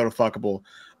one. I'm gonna go to fuckable.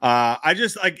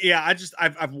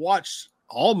 I've watched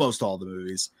almost all the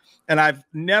movies, and I've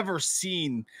never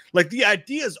seen like the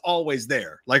idea is always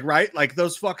there. Like right, like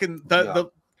those fucking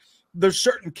there's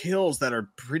certain kills that are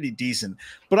pretty decent,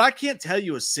 but I can't tell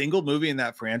you a single movie in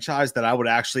that franchise that I would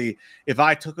actually, if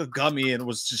I took a gummy and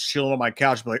was just chilling on my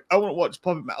couch, be like, I want to watch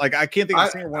Puppet Master. Like I can't think of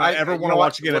a single one I ever want to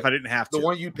watch again if I didn't have to. The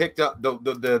one you picked up,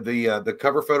 the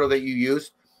cover photo that you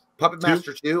used, Puppet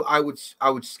Master 2, I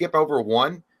would skip over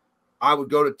 1. I would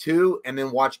go to 2 and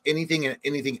then watch anything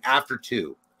after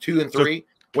 2 and 3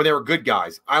 when they were good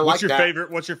guys. What's your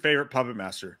favorite Puppet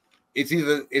Master?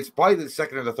 It's probably the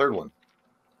second or the third one.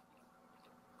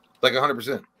 Like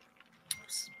 100%.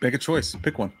 Make a choice.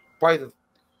 Pick one. Probably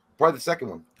the second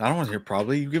one. I don't want to hear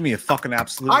probably. You give me a fucking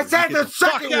absolute. I said the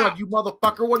second one, you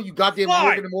motherfucker. What are you, goddamn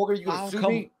Morgan? You gonna sue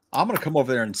me? I'm gonna come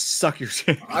over there and suck your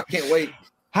shit. I can't wait.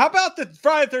 How about the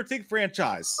Friday the 13th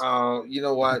franchise? You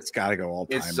know what? It's got to go all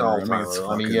time. It's all time.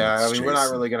 We're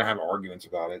not really gonna have arguments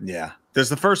about it. Yeah. Does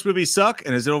the first movie suck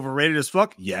and is it overrated as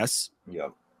fuck? Yes. Yeah.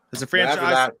 As a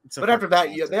franchise, but after that,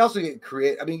 they also get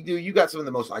creative. I mean, dude, you got some of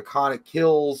the most iconic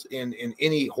kills in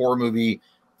any horror movie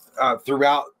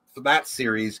throughout that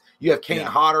series. You have Kane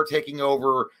Hodder taking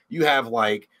over. You have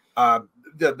like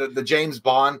the James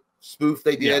Bond spoof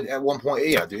they did at one point.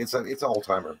 Yeah, dude, it's an all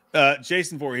timer.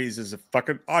 Jason Voorhees is a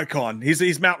fucking icon.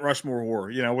 He's Mount Rushmore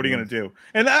horror. You know what are you gonna do?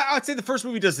 And I'd say the first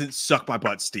movie doesn't suck my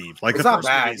butt, Steve. Like it's not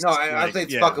bad. No, I'd say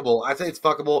it's fuckable. I'd say it's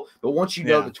fuckable. But once you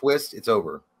know the twist, it's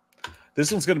over. This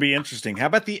one's going to be interesting. How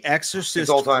about the Exorcist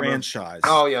franchise?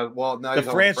 Oh yeah, well now the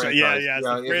franchise. Yeah.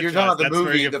 If you're talking about the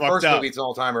movie, the first movie, it's an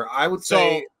all timer. I would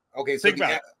say okay. So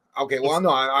well, no,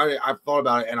 I thought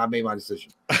about it and I made my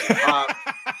decision.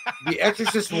 The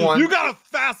Exorcist one. You got a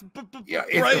fast brain.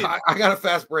 I got a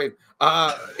fast brain.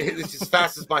 It's as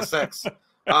fast as my sex.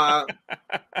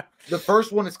 The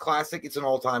first one is classic. It's an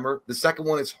all timer. The second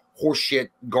one is horseshit,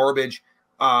 garbage.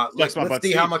 Let's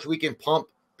see how much we can pump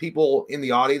people in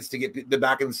the audience to get the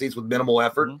back in the seats with minimal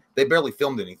effort. They barely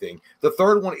filmed anything. The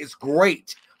third one is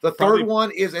great. The third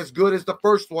one is as good as the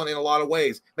first one in a lot of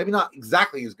ways. Maybe not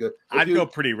exactly as good. I'd go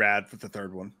pretty rad with the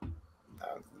third one.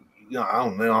 No, I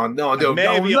don't know.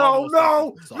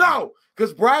 No.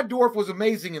 Because Brad Dourif was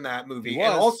amazing in that movie.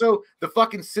 And also the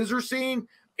fucking scissor scene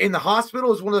in the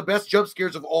hospital is one of the best jump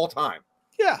scares of all time.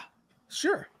 Yeah,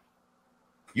 sure.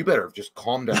 You better just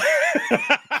calm down.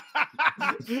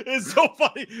 It's so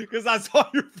funny because I saw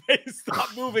your face stop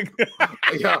moving.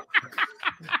 Yeah.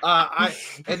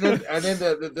 And then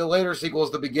the later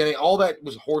sequels, the beginning, all that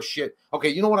was horse shit. Okay,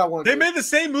 you know what I want to They made the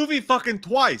same movie fucking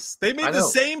twice. They made the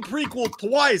same prequel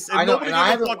twice, and I know, nobody and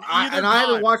I gave a fuck either time. I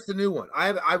haven't watched the new one.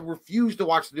 I refuse to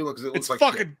watch the new one because it looks like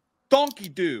fucking shit. donkey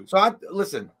do. So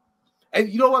listen, and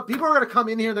you know what? People are gonna come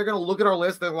in here. They're gonna look at our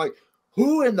list. They're like,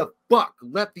 who in the fuck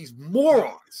let these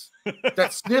morons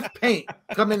that sniff paint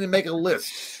come in and make a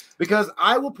list? Because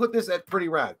I will put this at pretty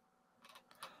rad.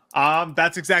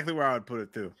 That's exactly where I would put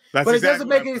it too. But it doesn't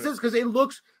make any sense because it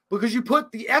looks, because you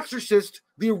put The Exorcist,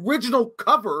 the original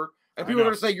cover, and people are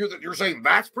going to say you're saying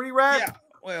that's pretty rad. Yeah.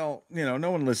 Well,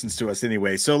 no one listens to us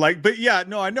anyway. So but yeah,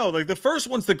 no, I know. Like the first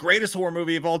one's the greatest horror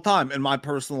movie of all time, in my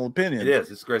personal opinion. It is.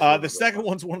 It's great. The second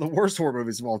one's one of the worst horror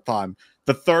movies of all time.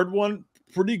 The third one,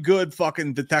 pretty good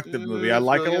fucking detective movie. I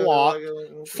like it a lot.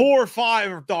 4 or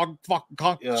 5 are dog fucking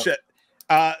cock shit.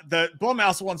 The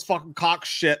Blumhouse one's fucking cock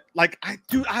shit. Like I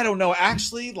don't know.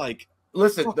 Actually, like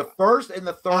listen, the first and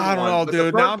the third. I don't know,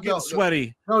 dude. Now I'm getting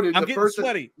sweaty. No, dude, I'm getting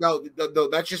sweaty. No,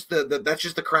 that's just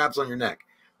the crabs on your neck.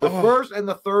 The first and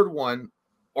the third one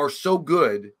are so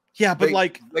good. Yeah, but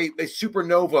they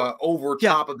supernova over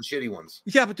top of the shitty ones.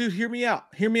 Yeah, but dude, hear me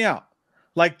out.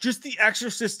 Like just The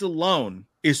Exorcist alone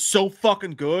is so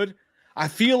fucking good. I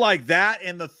feel like that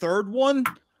and the third one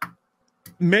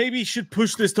maybe should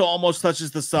push this to Almost Touches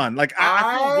the Sun. Like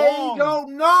I feel wrong.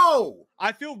 Don't know.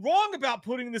 I feel wrong about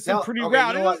putting this in pretty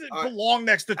rad. It doesn't belong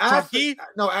next to Chucky.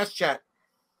 Ask chat.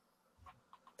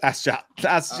 Ask chat.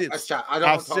 Ask chat. I don't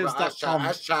want to talk about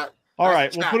Ask chat. All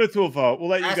right, we'll put it to a vote. We'll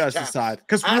let you guys decide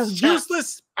because we're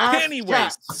useless penny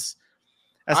wastes.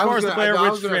 As far as the Blair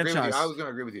Witch franchise, I was going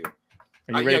to agree with you.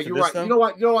 Are you ready for this, though? You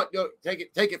know what? Take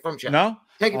it from chat. No,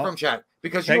 take it from chat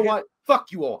because you know what?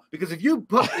 Fuck you all. Because if you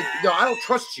put, I don't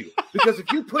trust you. Because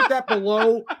if you put that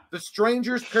below The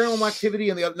Strangers, Paranormal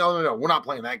Activity, and the other, no, we're not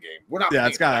playing that game. We're not. Yeah,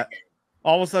 it's got it.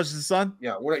 Almost Touches the Sun.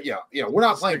 Yeah, we're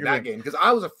not playing that game because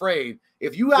I was afraid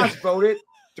if you guys voted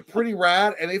to pretty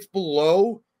rad and it's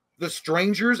below The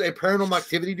Strangers and Paranormal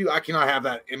Activity, dude, I cannot have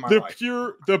that in my life.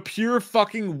 The pure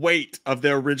fucking weight of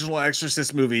the original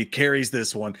Exorcist movie carries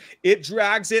this one. It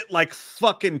drags it like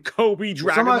fucking Kobe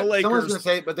dragging the Lakers. Someone's gonna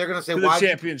say, but they're gonna say why the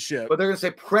championship. But they're gonna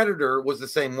say Predator was the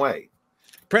same way.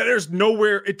 Predator's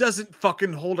nowhere. It doesn't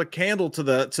fucking hold a candle to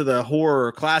the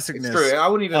horror classicness. It's true. I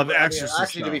wouldn't even. Of Exorcist,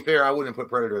 actually, to be fair, I wouldn't put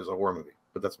Predator as a horror movie,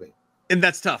 but that's me. And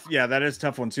that's tough. Yeah, that is a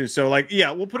tough one too. So we'll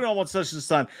put it on Almost Touches the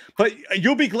Sun. But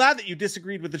you'll be glad that you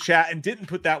disagreed with the chat and didn't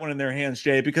put that one in their hands,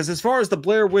 Jay, because as far as the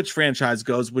Blair Witch franchise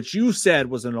goes, which you said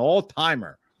was an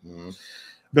all-timer,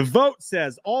 the vote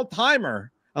says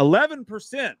all-timer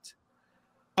 11%,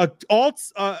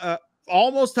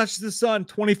 Almost Touches the Sun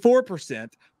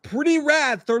 24%, Pretty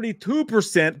Rad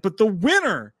 32%, but the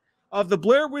winner of the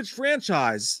Blair Witch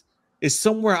franchise is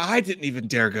somewhere I didn't even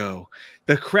dare go.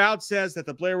 The crowd says that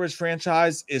the Blair Witch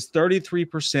franchise is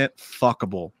 33%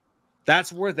 fuckable.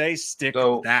 That's where they stick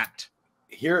that.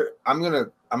 Here, I'm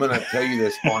gonna tell you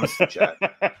this honestly, chat.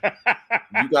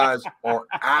 You guys are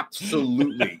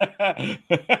absolutely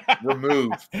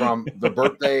removed from the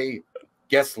birthday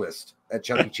guest list at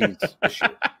Chuck E. Cheese this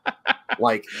year.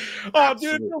 Like,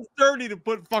 dude, it's dirty to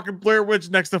put fucking Blair Witch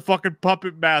next to fucking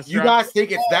Puppet Master. You guys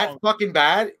think it's that fucking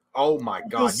bad? Oh my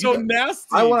god, so nasty.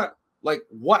 I want to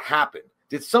what happened?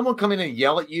 Did someone come in and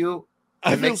yell at you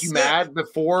and make you mad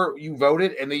before you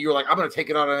voted, and then you're like, I'm going to take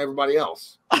it out on everybody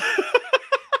else?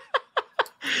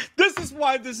 This is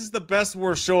why this is the best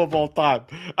worst show of all time.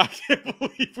 I can't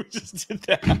believe we just did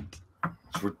that.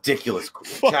 It's ridiculous.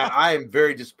 Chad, I am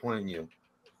very disappointed in you.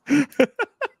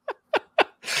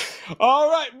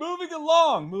 All right,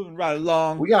 moving right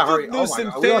along. We got to hurry. Oh my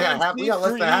god, we got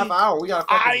less than a half hour.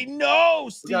 I know,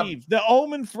 Steve. The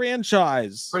Omen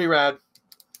franchise. Pretty rad.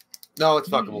 No, it's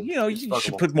fuckable. You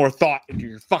should put more thought into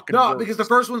your fucking words. Because the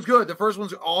first one's good. The first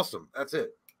one's awesome. That's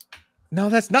it. No,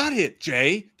 that's not it,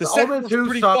 Jay. The Omen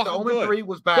 2 sucked. The Omen 3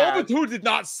 was bad. The Omen 2 did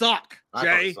not suck,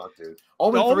 Jay. I thought it sucked, dude.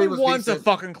 Omen 3 was 1's a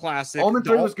fucking classic. Omen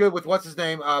 3 was good with what's his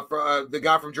name? The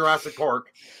guy from Jurassic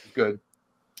Park. Good.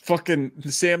 Fucking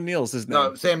Sam Neill's his name.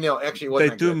 No, Sam Neill actually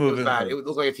wasn't. They do move it. Bad. It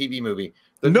looked like a TV movie.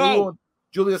 The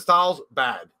Julia Stiles,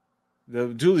 bad.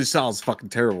 The Julia Stiles is fucking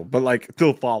terrible, but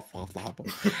still fall.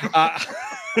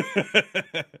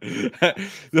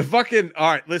 The fucking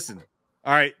all right. Listen,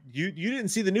 all right. You didn't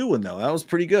see the new one though. That was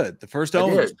pretty good. The first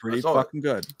Omen was pretty fucking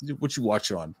good. What you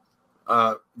watch it on?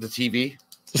 The TV.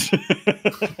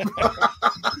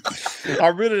 I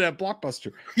read it at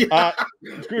Blockbuster.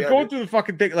 Going through the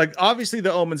fucking thing, obviously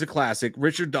the Omen's a classic.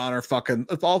 Richard Donner, fucking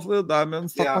it's all the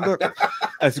diamonds.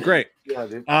 That's great. Yeah,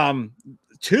 dude.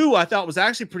 2, I thought was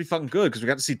actually pretty fucking good because we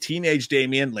got to see teenage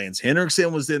Damien. Lance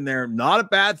Henriksen was in there. Not a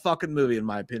bad fucking movie, in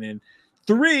my opinion.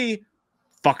 3,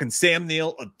 fucking Sam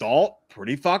Neill, adult,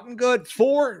 pretty fucking good.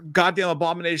 4, goddamn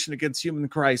abomination against human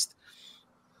Christ.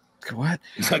 What?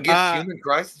 Against human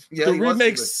Christ? Yeah, the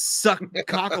remake suck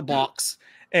cocklebox.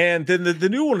 And then the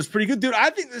new one is pretty good. Dude, I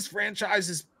think this franchise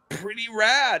is pretty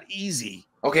rad. Easy.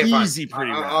 Okay, easy, fine.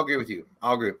 Pretty rad. I'll agree with you.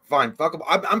 I'll agree. Fine. Fuckable.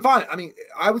 I'm fine. I mean,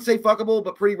 I would say fuckable,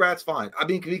 but pretty rad's fine. I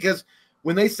mean, because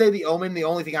when they say The Omen, the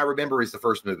only thing I remember is the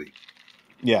first movie.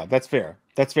 Yeah, that's fair.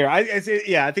 That's fair. I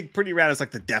I think Pretty Rad is like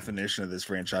the definition of this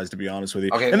franchise, to be honest with you.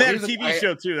 Okay, and they had a TV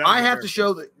show too. I have to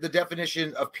show the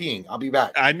definition of peeing. I'll be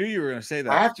back. I knew you were going to say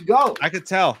that. I have to go. I could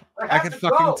tell. I could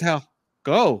fucking tell.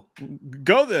 Go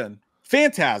then.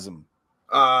 Phantasm.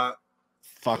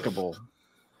 Fuckable.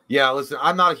 Yeah, listen,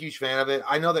 I'm not a huge fan of it.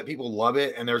 I know that people love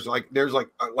it, and there's like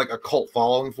a cult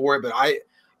following for it. But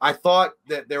I thought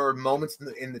that there were moments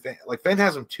in the like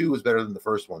Phantasm 2 was better than the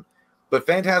first one. But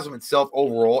Phantasm itself,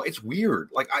 overall, it's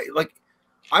weird.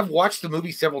 I've watched the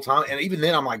movie several times, and even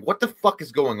then, I'm like, what the fuck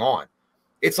is going on?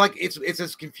 It's like it's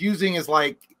as confusing as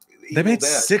like they made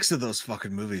 6 of those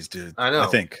fucking movies, dude. I know. I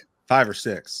think 5 or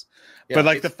 6. Yeah, but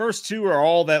like the first 2 are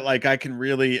all that like I can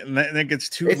really, and then it gets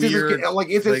too weird.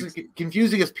 It's as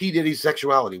confusing as P. Diddy's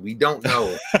sexuality. We don't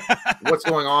know what's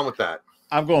going on with that.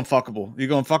 I'm going fuckable. You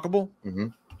going fuckable? Mm-hmm.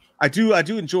 I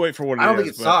do enjoy it for what it is. I don't think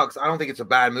it sucks. I don't think it's a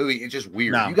bad movie. It's just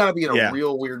weird. No, you got to be in a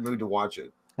real weird mood to watch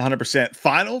it. 100%.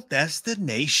 Final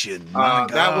Destination. My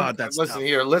God, listen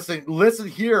here,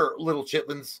 little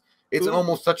chitlins. It's an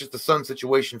almost such as the sun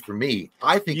situation for me.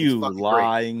 I think you it's fucking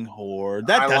lying great. Whore.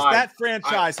 That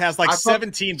franchise has like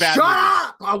 17 bad movies. Shut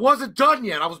up! I wasn't done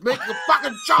yet. I was making a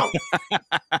fucking joke.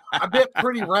 I bet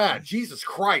Pretty Rad. Jesus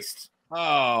Christ.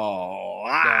 Oh,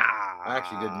 I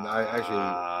actually didn't.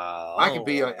 I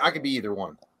could be either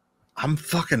one. I'm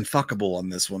fucking fuckable on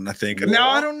this one, I think. Yeah. No,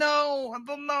 I don't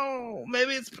know.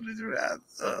 Maybe it's Pretty Rad.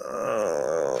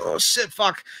 Oh shit,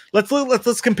 fuck.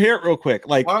 Let's compare it real quick.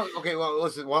 Like, okay, well,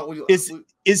 listen. Why don't we,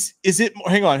 is it?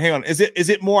 Hang on. Is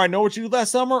it more? I Know What You Did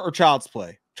Last Summer or Child's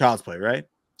Play? Child's Play, right?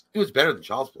 It was better than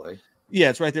Child's Play. Yeah,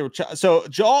 it's right there. So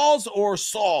Jaws or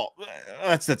Saw?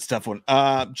 That's a tough one.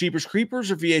 Jeepers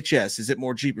Creepers or VHS? Is it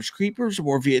more Jeepers Creepers or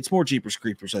more It's more Jeepers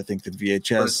Creepers, I think, than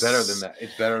VHS. But it's better than that.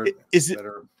 It's better. Is it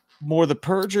more The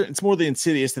Purge? It's more The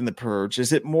Insidious than The Purge.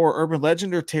 Is it more Urban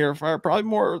Legend or Terrifier? Probably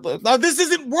more. No, this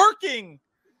isn't working.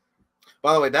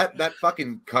 By the way, that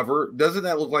fucking cover, doesn't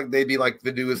that look like they'd be like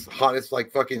the newest, hottest,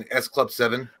 like fucking S Club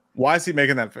 7? Why is he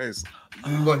making that face?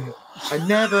 But I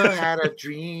never had a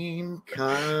dream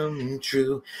come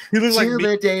true he looks till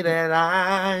the day that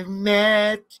I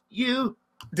met you.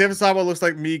 David Sabo looks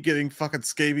like me getting fucking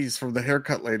scabies from the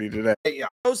haircut lady today. Yeah,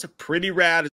 those are Pretty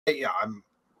Rad. Yeah, I'm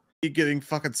getting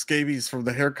fucking scabies from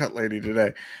the haircut lady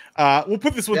today. We'll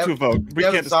put this one to a vote.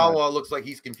 David Sabo looks like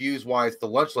he's confused why it's the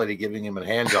lunch lady giving him a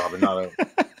hand job and not a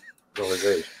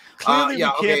realization. Clearly, we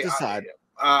can't decide.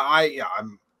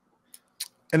 I'm.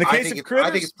 In the case of Critters,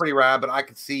 I think it's Pretty Rad, but I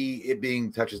could see it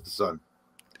being Touches the Sun.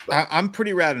 I'm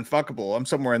Pretty Rad and fuckable. I'm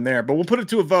somewhere in there, but we'll put it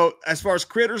to a vote. As far as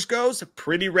Critters goes,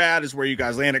 Pretty Rad is where you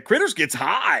guys land it. Critters gets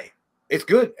high. It's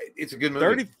good. It's a good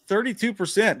movie.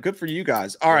 32%. Good for you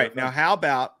guys. All right, now how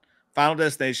about Final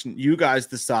Destination? You guys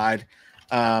decide.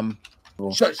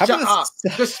 Shut up.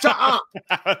 Just shut up.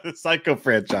 The Psycho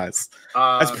franchise.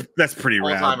 That's pretty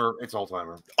rad. It's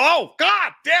all-timer. Oh,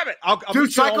 God damn it. I'll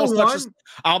Dude, Psycho 1?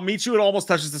 I'll meet you at Almost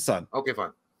Touches the Sun. Okay,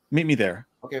 fine. Meet me there.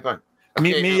 Okay, fine.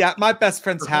 Meet me at my best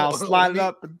friend's house. Light it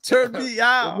up and turn me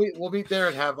out. We'll meet there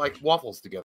and have like waffles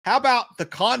together. How about the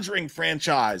Conjuring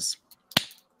franchise?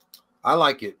 I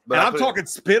like it. But I'm talking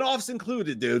spin-offs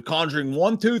included, dude. Conjuring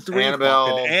 1, 2, 3,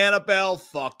 Annabelle,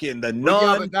 fucking The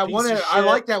Nun. Yeah, that one, I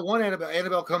like that one.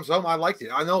 Annabelle Comes Home. I liked it.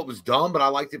 I know it was dumb, but I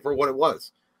liked it for what it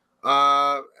was.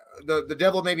 The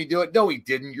devil made me do it. No, he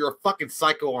didn't. You're a fucking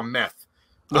psycho on meth.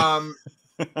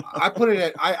 I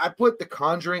put The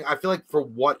Conjuring. I feel like for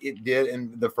what it did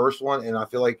in the first one, and I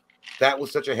feel like that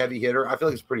was such a heavy hitter. I feel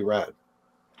like it's pretty rad.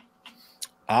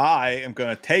 I am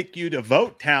going to take you to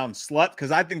Vote Town, slut,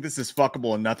 because I think this is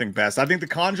fuckable and nothing best. I think The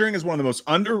Conjuring is one of the most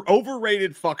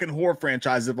overrated fucking horror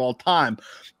franchises of all time.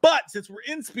 But since we're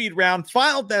in speed round,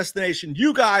 Final Destination,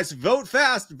 you guys vote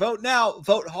fast, vote now,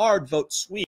 vote hard, vote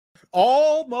sweet.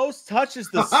 Almost Touches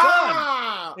the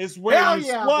Sun is where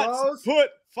you sluts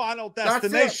put Final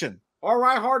Destination. All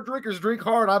right, hard drinkers, drink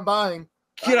hard. I'm buying.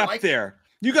 Get up there.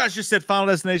 You guys just said Final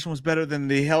Destination was better than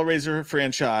the Hellraiser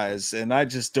franchise, and I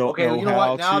just don't know you know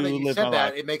how what? Now to that you live said my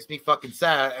that, life. it makes me fucking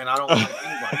sad, and I don't like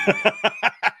anybody.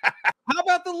 How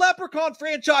about the Leprechaun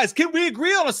franchise? Can we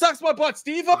agree on a Sucks My Butt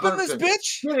Steve up in this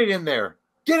bitch? Get it in there.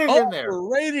 Get it in there.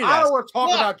 Overrated. I don't want to talk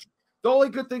about. The only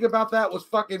good thing about that was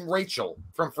fucking Rachel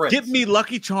from Friends. Get me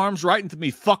Lucky Charms right into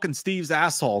me fucking Steve's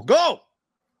asshole. Go.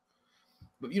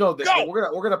 But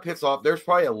we're gonna piss off. There's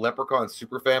probably a Leprechaun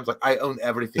super fans. Like, I own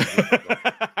everything.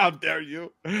 How dare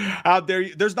you? How dare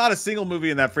you? There's not a single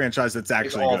movie in that franchise that's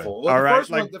actually awful. Good. Well, all right,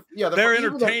 like they're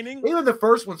even entertaining. Even the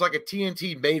first one's like a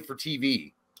TNT made for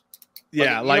TV.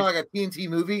 Yeah, like a TNT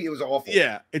movie. It was awful.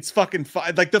 Yeah, it's fucking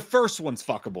like the first one's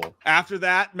fuckable. After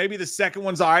that, maybe the second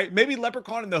one's all right. Maybe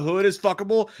Leprechaun in the Hood is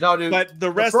fuckable. No, dude. But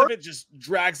the rest of it just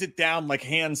drags it down like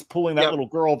hands pulling that little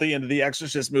girl at the end of the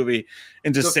Exorcist movie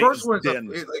into Satan's den.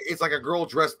 It's like a girl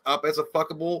dressed up as a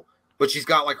fuckable, but she's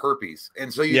got like herpes,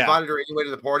 and so you invited her anyway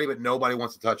to the party, but nobody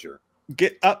wants to touch her.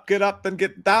 Get up, and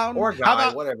get down. Or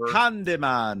guy, whatever.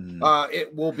 Candyman.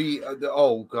 It will be.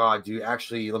 Oh God, dude.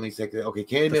 Actually, let me take that. Okay,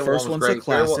 Candyman. The first one's great. A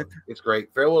classic. It's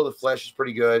great. Farewell to the Flesh is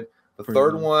pretty good. The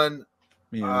third one,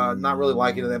 not really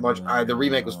liking it that much. The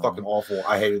remake was fucking awful.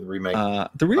 I hated the remake.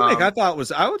 The remake, I thought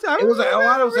was. I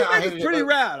hated it. Pretty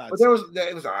rad. But there was.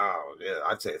 It was. Oh, yeah,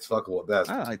 I'd say it's fuckable at best.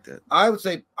 I liked it. I would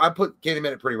say I put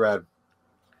Candyman at pretty rad.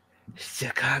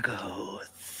 Chicago.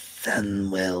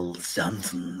 Sunwell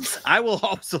Johnsons. I will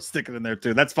also stick it in there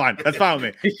too. That's fine. That's fine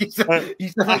with me. he said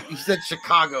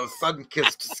Chicago,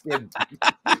 sun-kissed skin.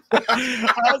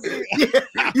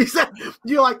 You said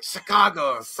you like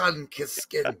Chicago, sun-kissed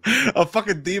skin. A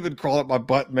fucking demon crawl up my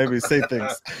butt and maybe say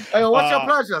things. Hey, what's your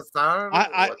pleasure, sir?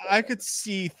 I could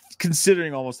see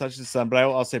considering almost touching the sun, but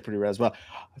I'll say pretty rare as well.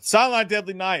 Silent Night,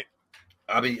 Deadly Night.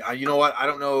 I mean, you know what? I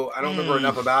don't know. I don't remember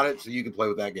enough about it, so you can play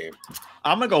with that game.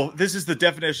 I'm gonna go. This is the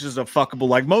definitions of fuckable.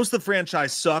 Like, most of the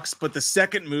franchise sucks, but the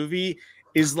second movie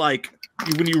is like,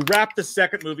 when you wrap the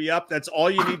second movie up, that's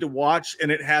all you need to watch, and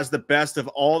it has the best of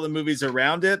all the movies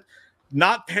around it.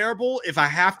 Not terrible. If I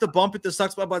have to bump it to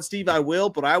Sucks My Butt Steve, I will,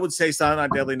 but I would say Silent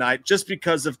Night, Deadly Night, just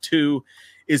because of 2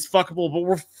 is fuckable,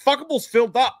 but fuckable's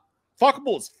filled up.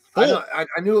 Fuckable is full. I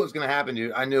knew it was gonna happen,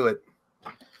 dude. I knew it.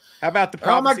 How about the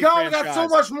Prophecy? Oh my God, franchise? we got so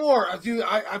much more. Dude,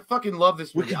 I fucking love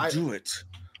this movie. We can do it.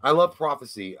 I love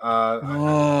Prophecy. Sorry.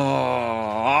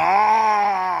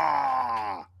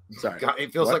 God,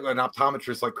 it feels like an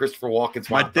optometrist, like Christopher Walken's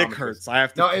my dick hurts. I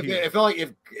have to. No, it felt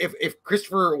like if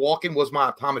Christopher Walken was my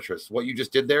optometrist, what you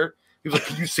just did there, he was like,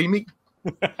 "Can you see me?"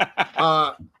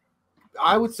 I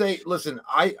would say, listen,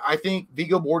 I think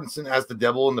Viggo Mortensen as the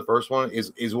devil in the first one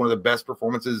is one of the best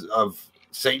performances of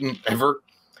Satan ever.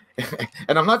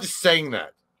 And I'm not just saying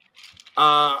that.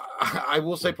 I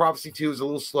will say Prophecy 2 is a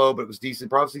little slow, but it was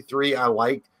decent. Prophecy 3 I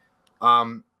liked.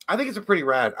 I think it's a pretty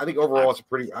rad. I think overall it's a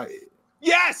pretty.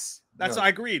 Yes, I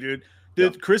agree, dude.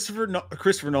 Christopher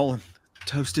Nolan,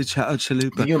 Toasted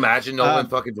Chalupa. Can you imagine Nolan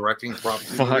fucking directing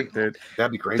Prophecy? Fuck, dude,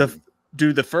 that'd be crazy.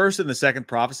 Dude, the first and the second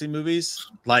Prophecy movies,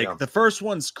 like the first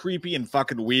one's creepy and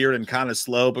fucking weird and kind of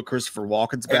slow, but Christopher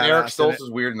Walken's badass. And Eric Stoltz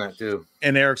is weird in that too.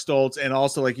 And Eric Stoltz, and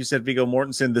also like you said, Viggo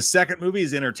Mortensen. The second movie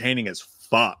is entertaining as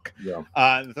fuck. Yeah.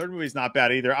 The third movie is not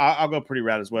bad either. I'll go pretty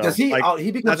rad as well. He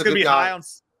becomes a good guy.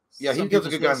 Yeah, he becomes a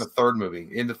good guy in the third movie.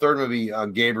 In the third movie,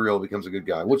 Gabriel becomes a good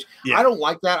guy, which I don't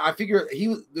like that. I figure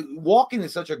Walken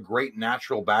is such a great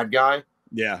natural bad guy.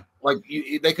 Yeah, like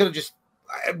they could have just.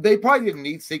 They probably didn't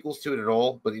need sequels to it at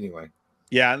all, but anyway.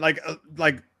 Yeah, like,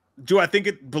 do I think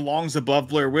it belongs above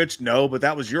Blair Witch? No, but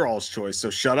that was your all's choice, so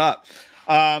shut up.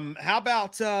 How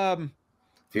about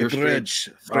Fear Bridge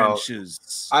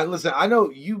Frenches? Listen. I know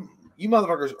you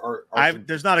motherfuckers are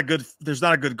there's not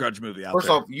a good Grudge movie out there. First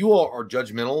off, you all are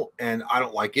judgmental, and I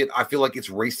don't like it. I feel like it's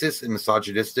racist and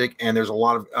misogynistic, and there's a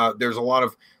lot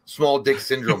of small dick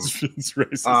syndrome. It's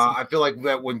racist. I feel like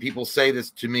that when people say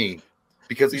this to me.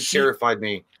 Because it terrified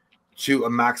me to a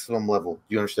maximum level. Do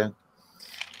you understand?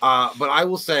 But I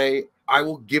will say, I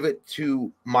will give it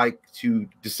to Mike to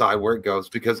decide where it goes.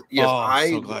 Because, yes,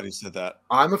 I'm so glad he said that.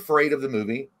 I'm afraid of the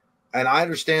movie. And I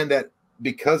understand that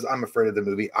because I'm afraid of the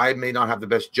movie, I may not have the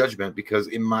best judgment because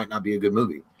it might not be a good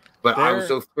movie. But I was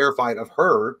so terrified of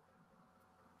her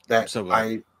that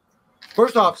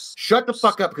First off, shut the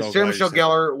fuck up because Sarah Michelle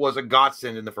Gellar was a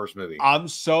godsend in the first movie. I'm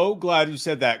so glad you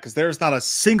said that because there's not a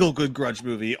single good Grudge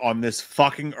movie on this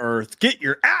fucking earth. Get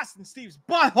your ass in Steve's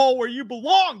butthole where you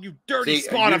belong, you dirty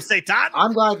spawn of Satan.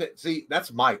 I'm glad that,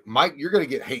 that's Mike. Mike, you're going to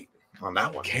get hate on that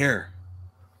one. I don't care.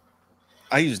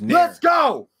 I use Nair. Let's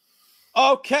go.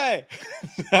 Okay.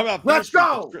 How about Let's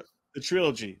go. The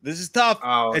trilogy. This is tough.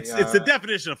 Oh, it's the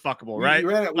definition of fuckable, right?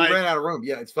 We ran out of room.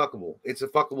 Yeah, it's fuckable. It's a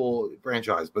fuckable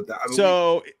franchise. But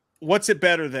what's it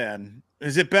better than?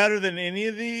 Is it better than any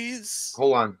of these?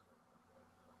 Hold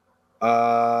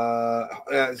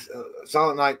on.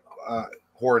 Silent Night,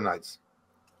 Horror Nights.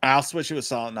 I'll switch it with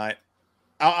Silent Night.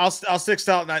 I'll stick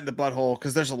Silent Night in the butthole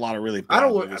because there's a lot of really. I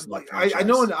don't. movies in that I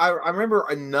know. franchise. I remember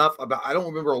enough about. I don't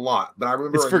remember a lot, but I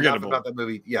remember It's enough forgettable. about that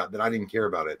movie. Yeah, that I didn't care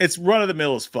about it. It's run of the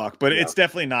mill as fuck, but Yeah. it's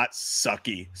definitely not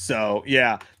sucky. So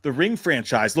yeah, the Ring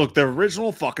franchise. Look, the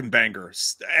original fucking banger.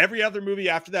 Every other movie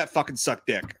after that fucking sucked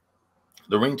dick.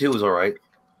 The Ring 2 was all right.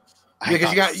 I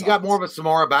Because thought you got more of a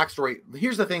Samara backstory.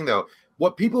 Here's the thing, though.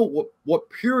 What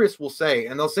purists will say,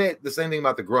 and they'll say it, the same thing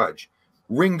about The Grudge,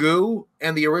 Ringu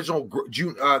and the original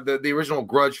the original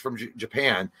Grudge from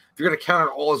Japan. If you're going to count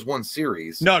it all as one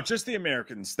series, No, just the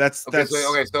Americans. That's okay.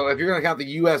 So if you're going to count the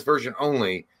U.S. version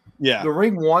only, yeah. the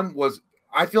Ring 1 was.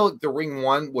 I feel like the Ring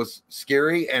 1 was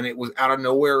scary, and it was out of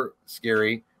nowhere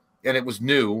scary, and it was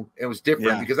new. It was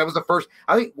different because that was the first.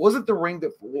 I think wasn't the Ring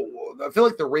that. I feel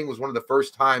like the Ring was one of the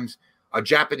first times a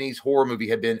Japanese horror movie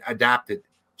had been adapted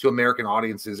to American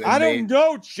audiences. And I don't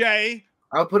know, Jay.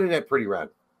 I'll put it at pretty rad.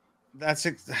 That's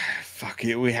it. Fuck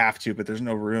it. We have to, but there's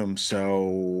no room.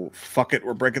 So fuck it.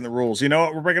 We're breaking the rules. You know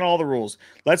what? We're breaking all the rules.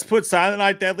 Let's put Silent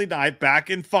Night, Deadly Night back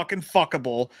in fucking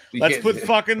fuckable. Let's put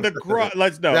fucking the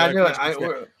let's no. I knew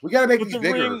it. We gotta make these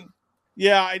bigger. Ring.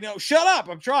 Yeah, I know. Shut up.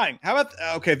 I'm trying. How about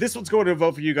okay? This one's going to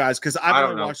vote for you guys because I've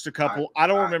only watched a couple. I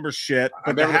don't remember shit.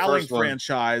 But the Howling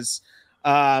franchise.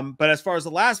 But as far as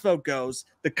the last vote goes,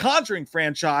 the Conjuring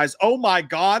franchise. Oh my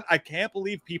god, I can't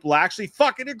believe people actually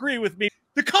fucking agree with me.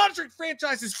 The Conjuring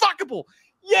franchise is fuckable.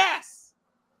 Yes.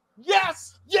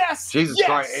 Jesus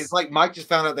Christ. It's like Mike just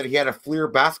found out that he had a Fleer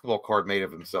basketball card made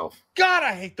of himself. God,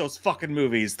 I hate those fucking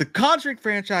movies. The Conjuring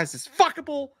franchise is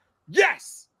fuckable.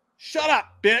 Yes. Shut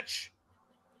up, bitch.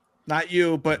 Not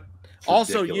you, but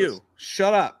also you.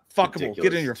 Shut up. Fuckable. Ridiculous.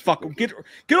 Get in your fucking get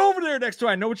over there next door.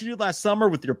 I know what you did last summer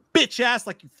with your bitch ass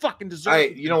like you fucking deserve.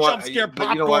 Hey, you know what? Jump scare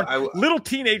popcorn. You know what? Little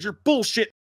teenager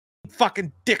bullshit.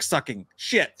 Fucking dick sucking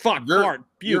shit. Fuck hard.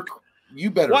 Puke.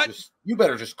 You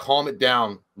better just calm it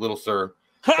down, little sir.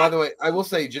 By the way, I will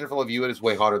say Jennifer Love Hewitt is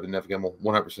way hotter than Neff Gamble.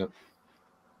 100%.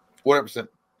 100%.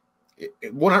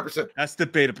 100%. That's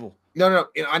debatable. No.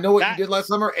 And I know what you did last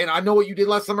summer, and I know what you did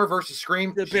last summer versus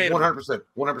Scream. Debatable. 100%.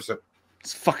 100%.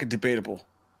 It's fucking debatable.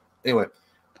 Anyway,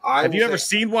 have you ever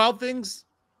seen Wild Things?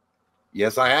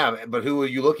 Yes, I have. But who are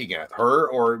you looking at? Her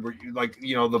or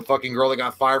the fucking girl that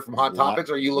got fired from Hot Topics?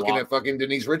 Or are you looking at fucking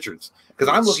Denise Richards? Because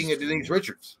I'm looking at Denise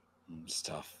Richards. It's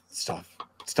tough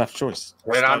choice.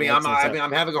 And I'm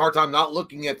having a hard time not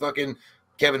looking at fucking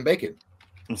Kevin Bacon.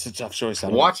 It's a tough choice.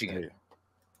 I'm watching it.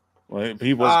 Well,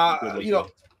 he was.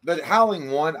 The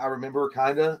Howling one, I remember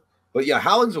kind of, but yeah,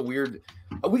 Howling's a weird.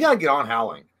 We gotta get on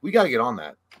Howling. We gotta get on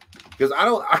that because I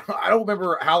don't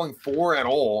remember Howling 4 at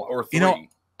all or 3.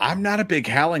 I'm not a big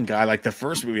Howling guy. Like the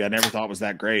first movie, I never thought was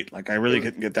that great. Like I really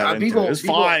couldn't get that into it. It was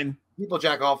fine. People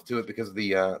jack off to it because of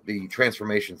the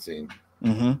transformation scene.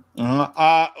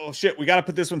 Oh shit, we got to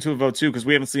put this one to a vote too because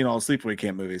we haven't seen all the Sleepaway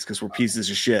Camp movies because we're pieces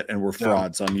of shit and we're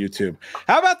frauds on YouTube.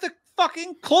 How about the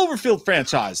fucking Cloverfield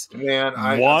franchise? Man,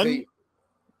 one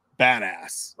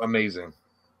badass, amazing.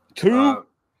 2.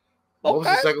 What was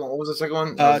the second one? What was the second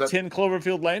one? 10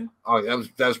 Cloverfield Lane. Oh, that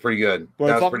was pretty good.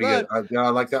 That was pretty good. I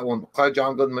like that one. Clyde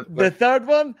John Goodman. The third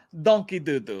one, Donkey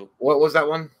Doo Doo. What was that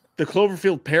one? The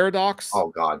Cloverfield Paradox. Oh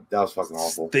god, that was fucking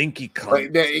awful. Stinky cunt. Like,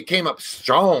 it came up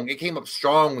strong. It came up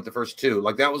strong with the first 2.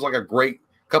 Like that was like a great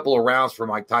couple of rounds for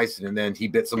Mike Tyson, and then he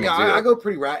bit some. Yeah, I go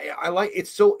pretty right. I like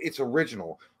it's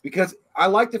original because I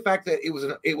like the fact that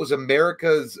it was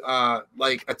America's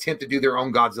like attempt to do their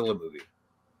own Godzilla movie.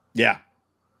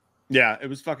 Yeah, it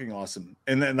was fucking awesome.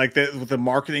 And then like with the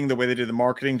marketing, the way they did the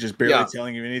marketing, just barely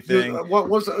telling you anything.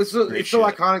 It's so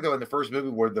iconic though in the first movie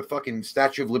where the fucking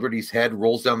Statue of Liberty's head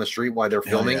rolls down the street while they're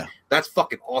filming. Yeah. That's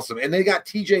fucking awesome. And they got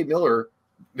TJ Miller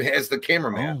as the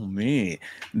cameraman. Oh me.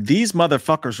 These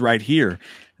motherfuckers right here.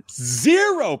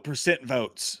 0%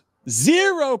 votes.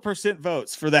 0%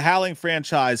 votes for the Howling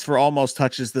franchise for Almost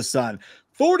Touches the Sun.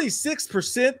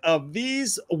 46% of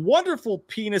these wonderful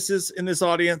penises in this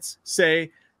audience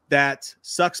say that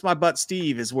Sucks My Butt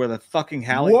Steve is where the fucking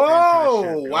Howling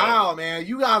franchise wow, man.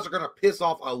 You guys are going to piss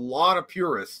off a lot of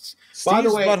purists. Steve's by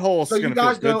the way, butthole so you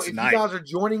guys know if you guys are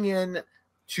joining in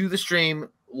to the stream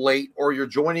late or you're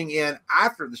joining in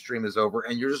after the stream is over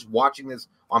and you're just watching this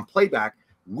on playback,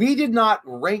 we did not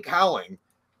rank Howling.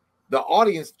 The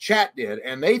audience chat did,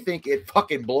 and they think it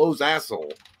fucking blows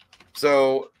asshole.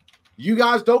 So you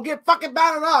guys don't get fucking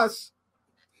mad at us.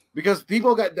 Because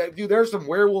people there's some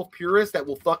werewolf purists that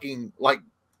will fucking like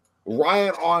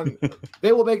riot on.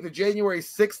 They will make the January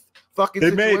 6th fucking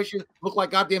situation look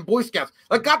like goddamn Boy Scouts,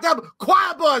 like goddamn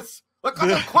choir bus, like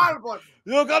goddamn choir bus.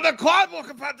 You got the choir bus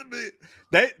compared to me.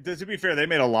 To be fair, they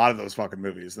made a lot of those fucking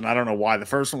movies, and I don't know why the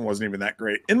first one wasn't even that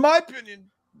great, in my opinion.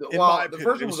 Well, the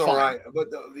first one was all right, but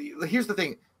here's the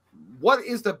thing: what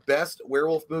is the best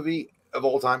werewolf movie of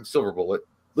all time? Silver Bullet.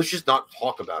 Let's just not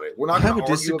talk about it. We're not going to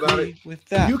argue about it. With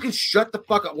that, you can shut the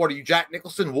fuck up. What are you, Jack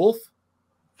Nicholson? Wolf?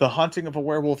 The Hunting of a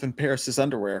Werewolf in Paris's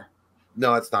Underwear.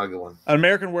 No, it's not a good one. An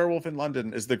American Werewolf in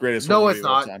London is the greatest. No, it's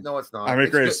not. No, it's not. I mean,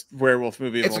 greatest werewolf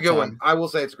movie. It's a good one. I will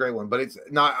say it's a great one, but it's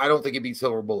not. I don't think it beats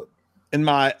Silver Bullet. In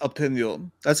my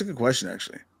opinion, that's a good question.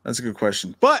 Actually, that's a good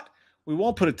question. But we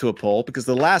won't put it to a poll because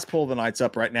the last poll of the night's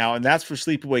up right now, and that's for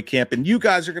Sleepaway Camp. And you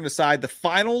guys are going to decide the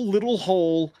final little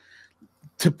hole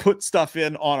to put stuff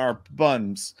in on our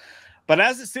buns. But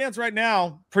as it stands right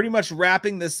now, pretty much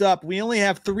wrapping this up, we only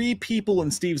have 3 people in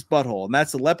Steve's butthole, and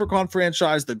that's the Leprechaun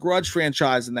franchise, the Grudge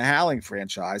franchise, and the Howling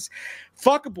franchise.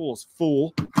 Fuckable is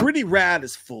full. Pretty Rad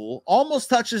is full. Almost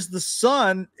Touches the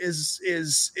Sun is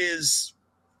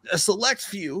a select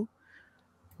few.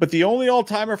 But the only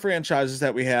all-timer franchises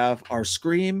that we have are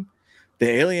Scream, the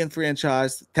Alien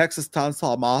franchise, the Texas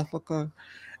Chainsaw Massacre,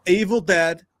 Evil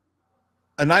Dead,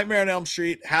 A Nightmare on Elm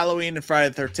Street, Halloween, and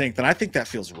Friday the 13th. And I think that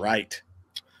feels right.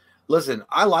 Listen,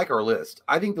 I like our list.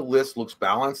 I think the list looks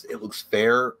balanced. It looks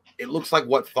fair. It looks like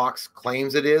what Fox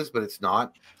claims it is, but it's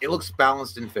not. It looks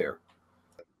balanced and fair.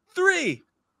 3,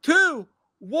 2,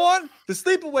 1. The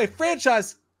Sleepaway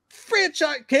franchise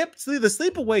camp. See, the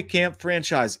Sleepaway Camp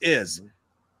franchise is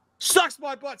Sucks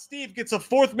My Butt. Steve gets a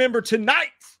 4th member tonight.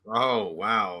 Oh,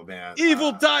 wow, man.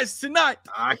 Evil dies tonight.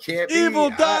 I can't. Evil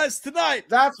dies tonight.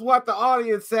 That's what the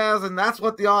audience says, and that's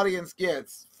what the audience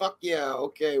gets. Fuck yeah.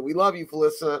 Okay. We love you,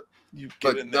 Felissa.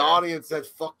 But the audience says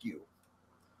fuck you.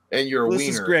 And you're a wiener.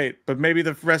 This is great, but maybe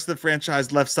the rest of the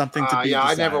franchise left something to be yeah,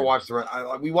 desired. I never watched the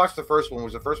rest. We watched the first one.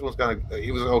 The first one was kind of,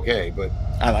 it was okay, but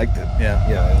I liked it. Yeah.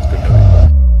 Yeah, it was a good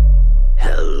movie.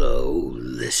 Hello,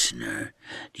 listener.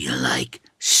 Do you like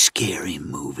scary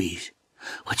movies?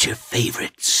 What's your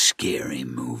favorite scary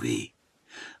movie?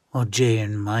 Well, Jay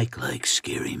and Mike like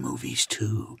scary movies,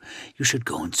 too. You should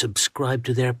go and subscribe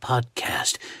to their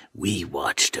podcast, We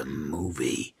Watched a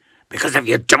Movie. Because if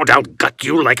you don't, I'll gut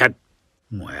you like a...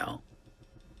 Well,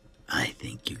 I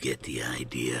think you get the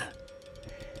idea.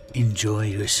 Enjoy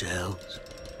yourselves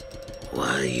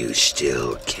while you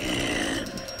still can.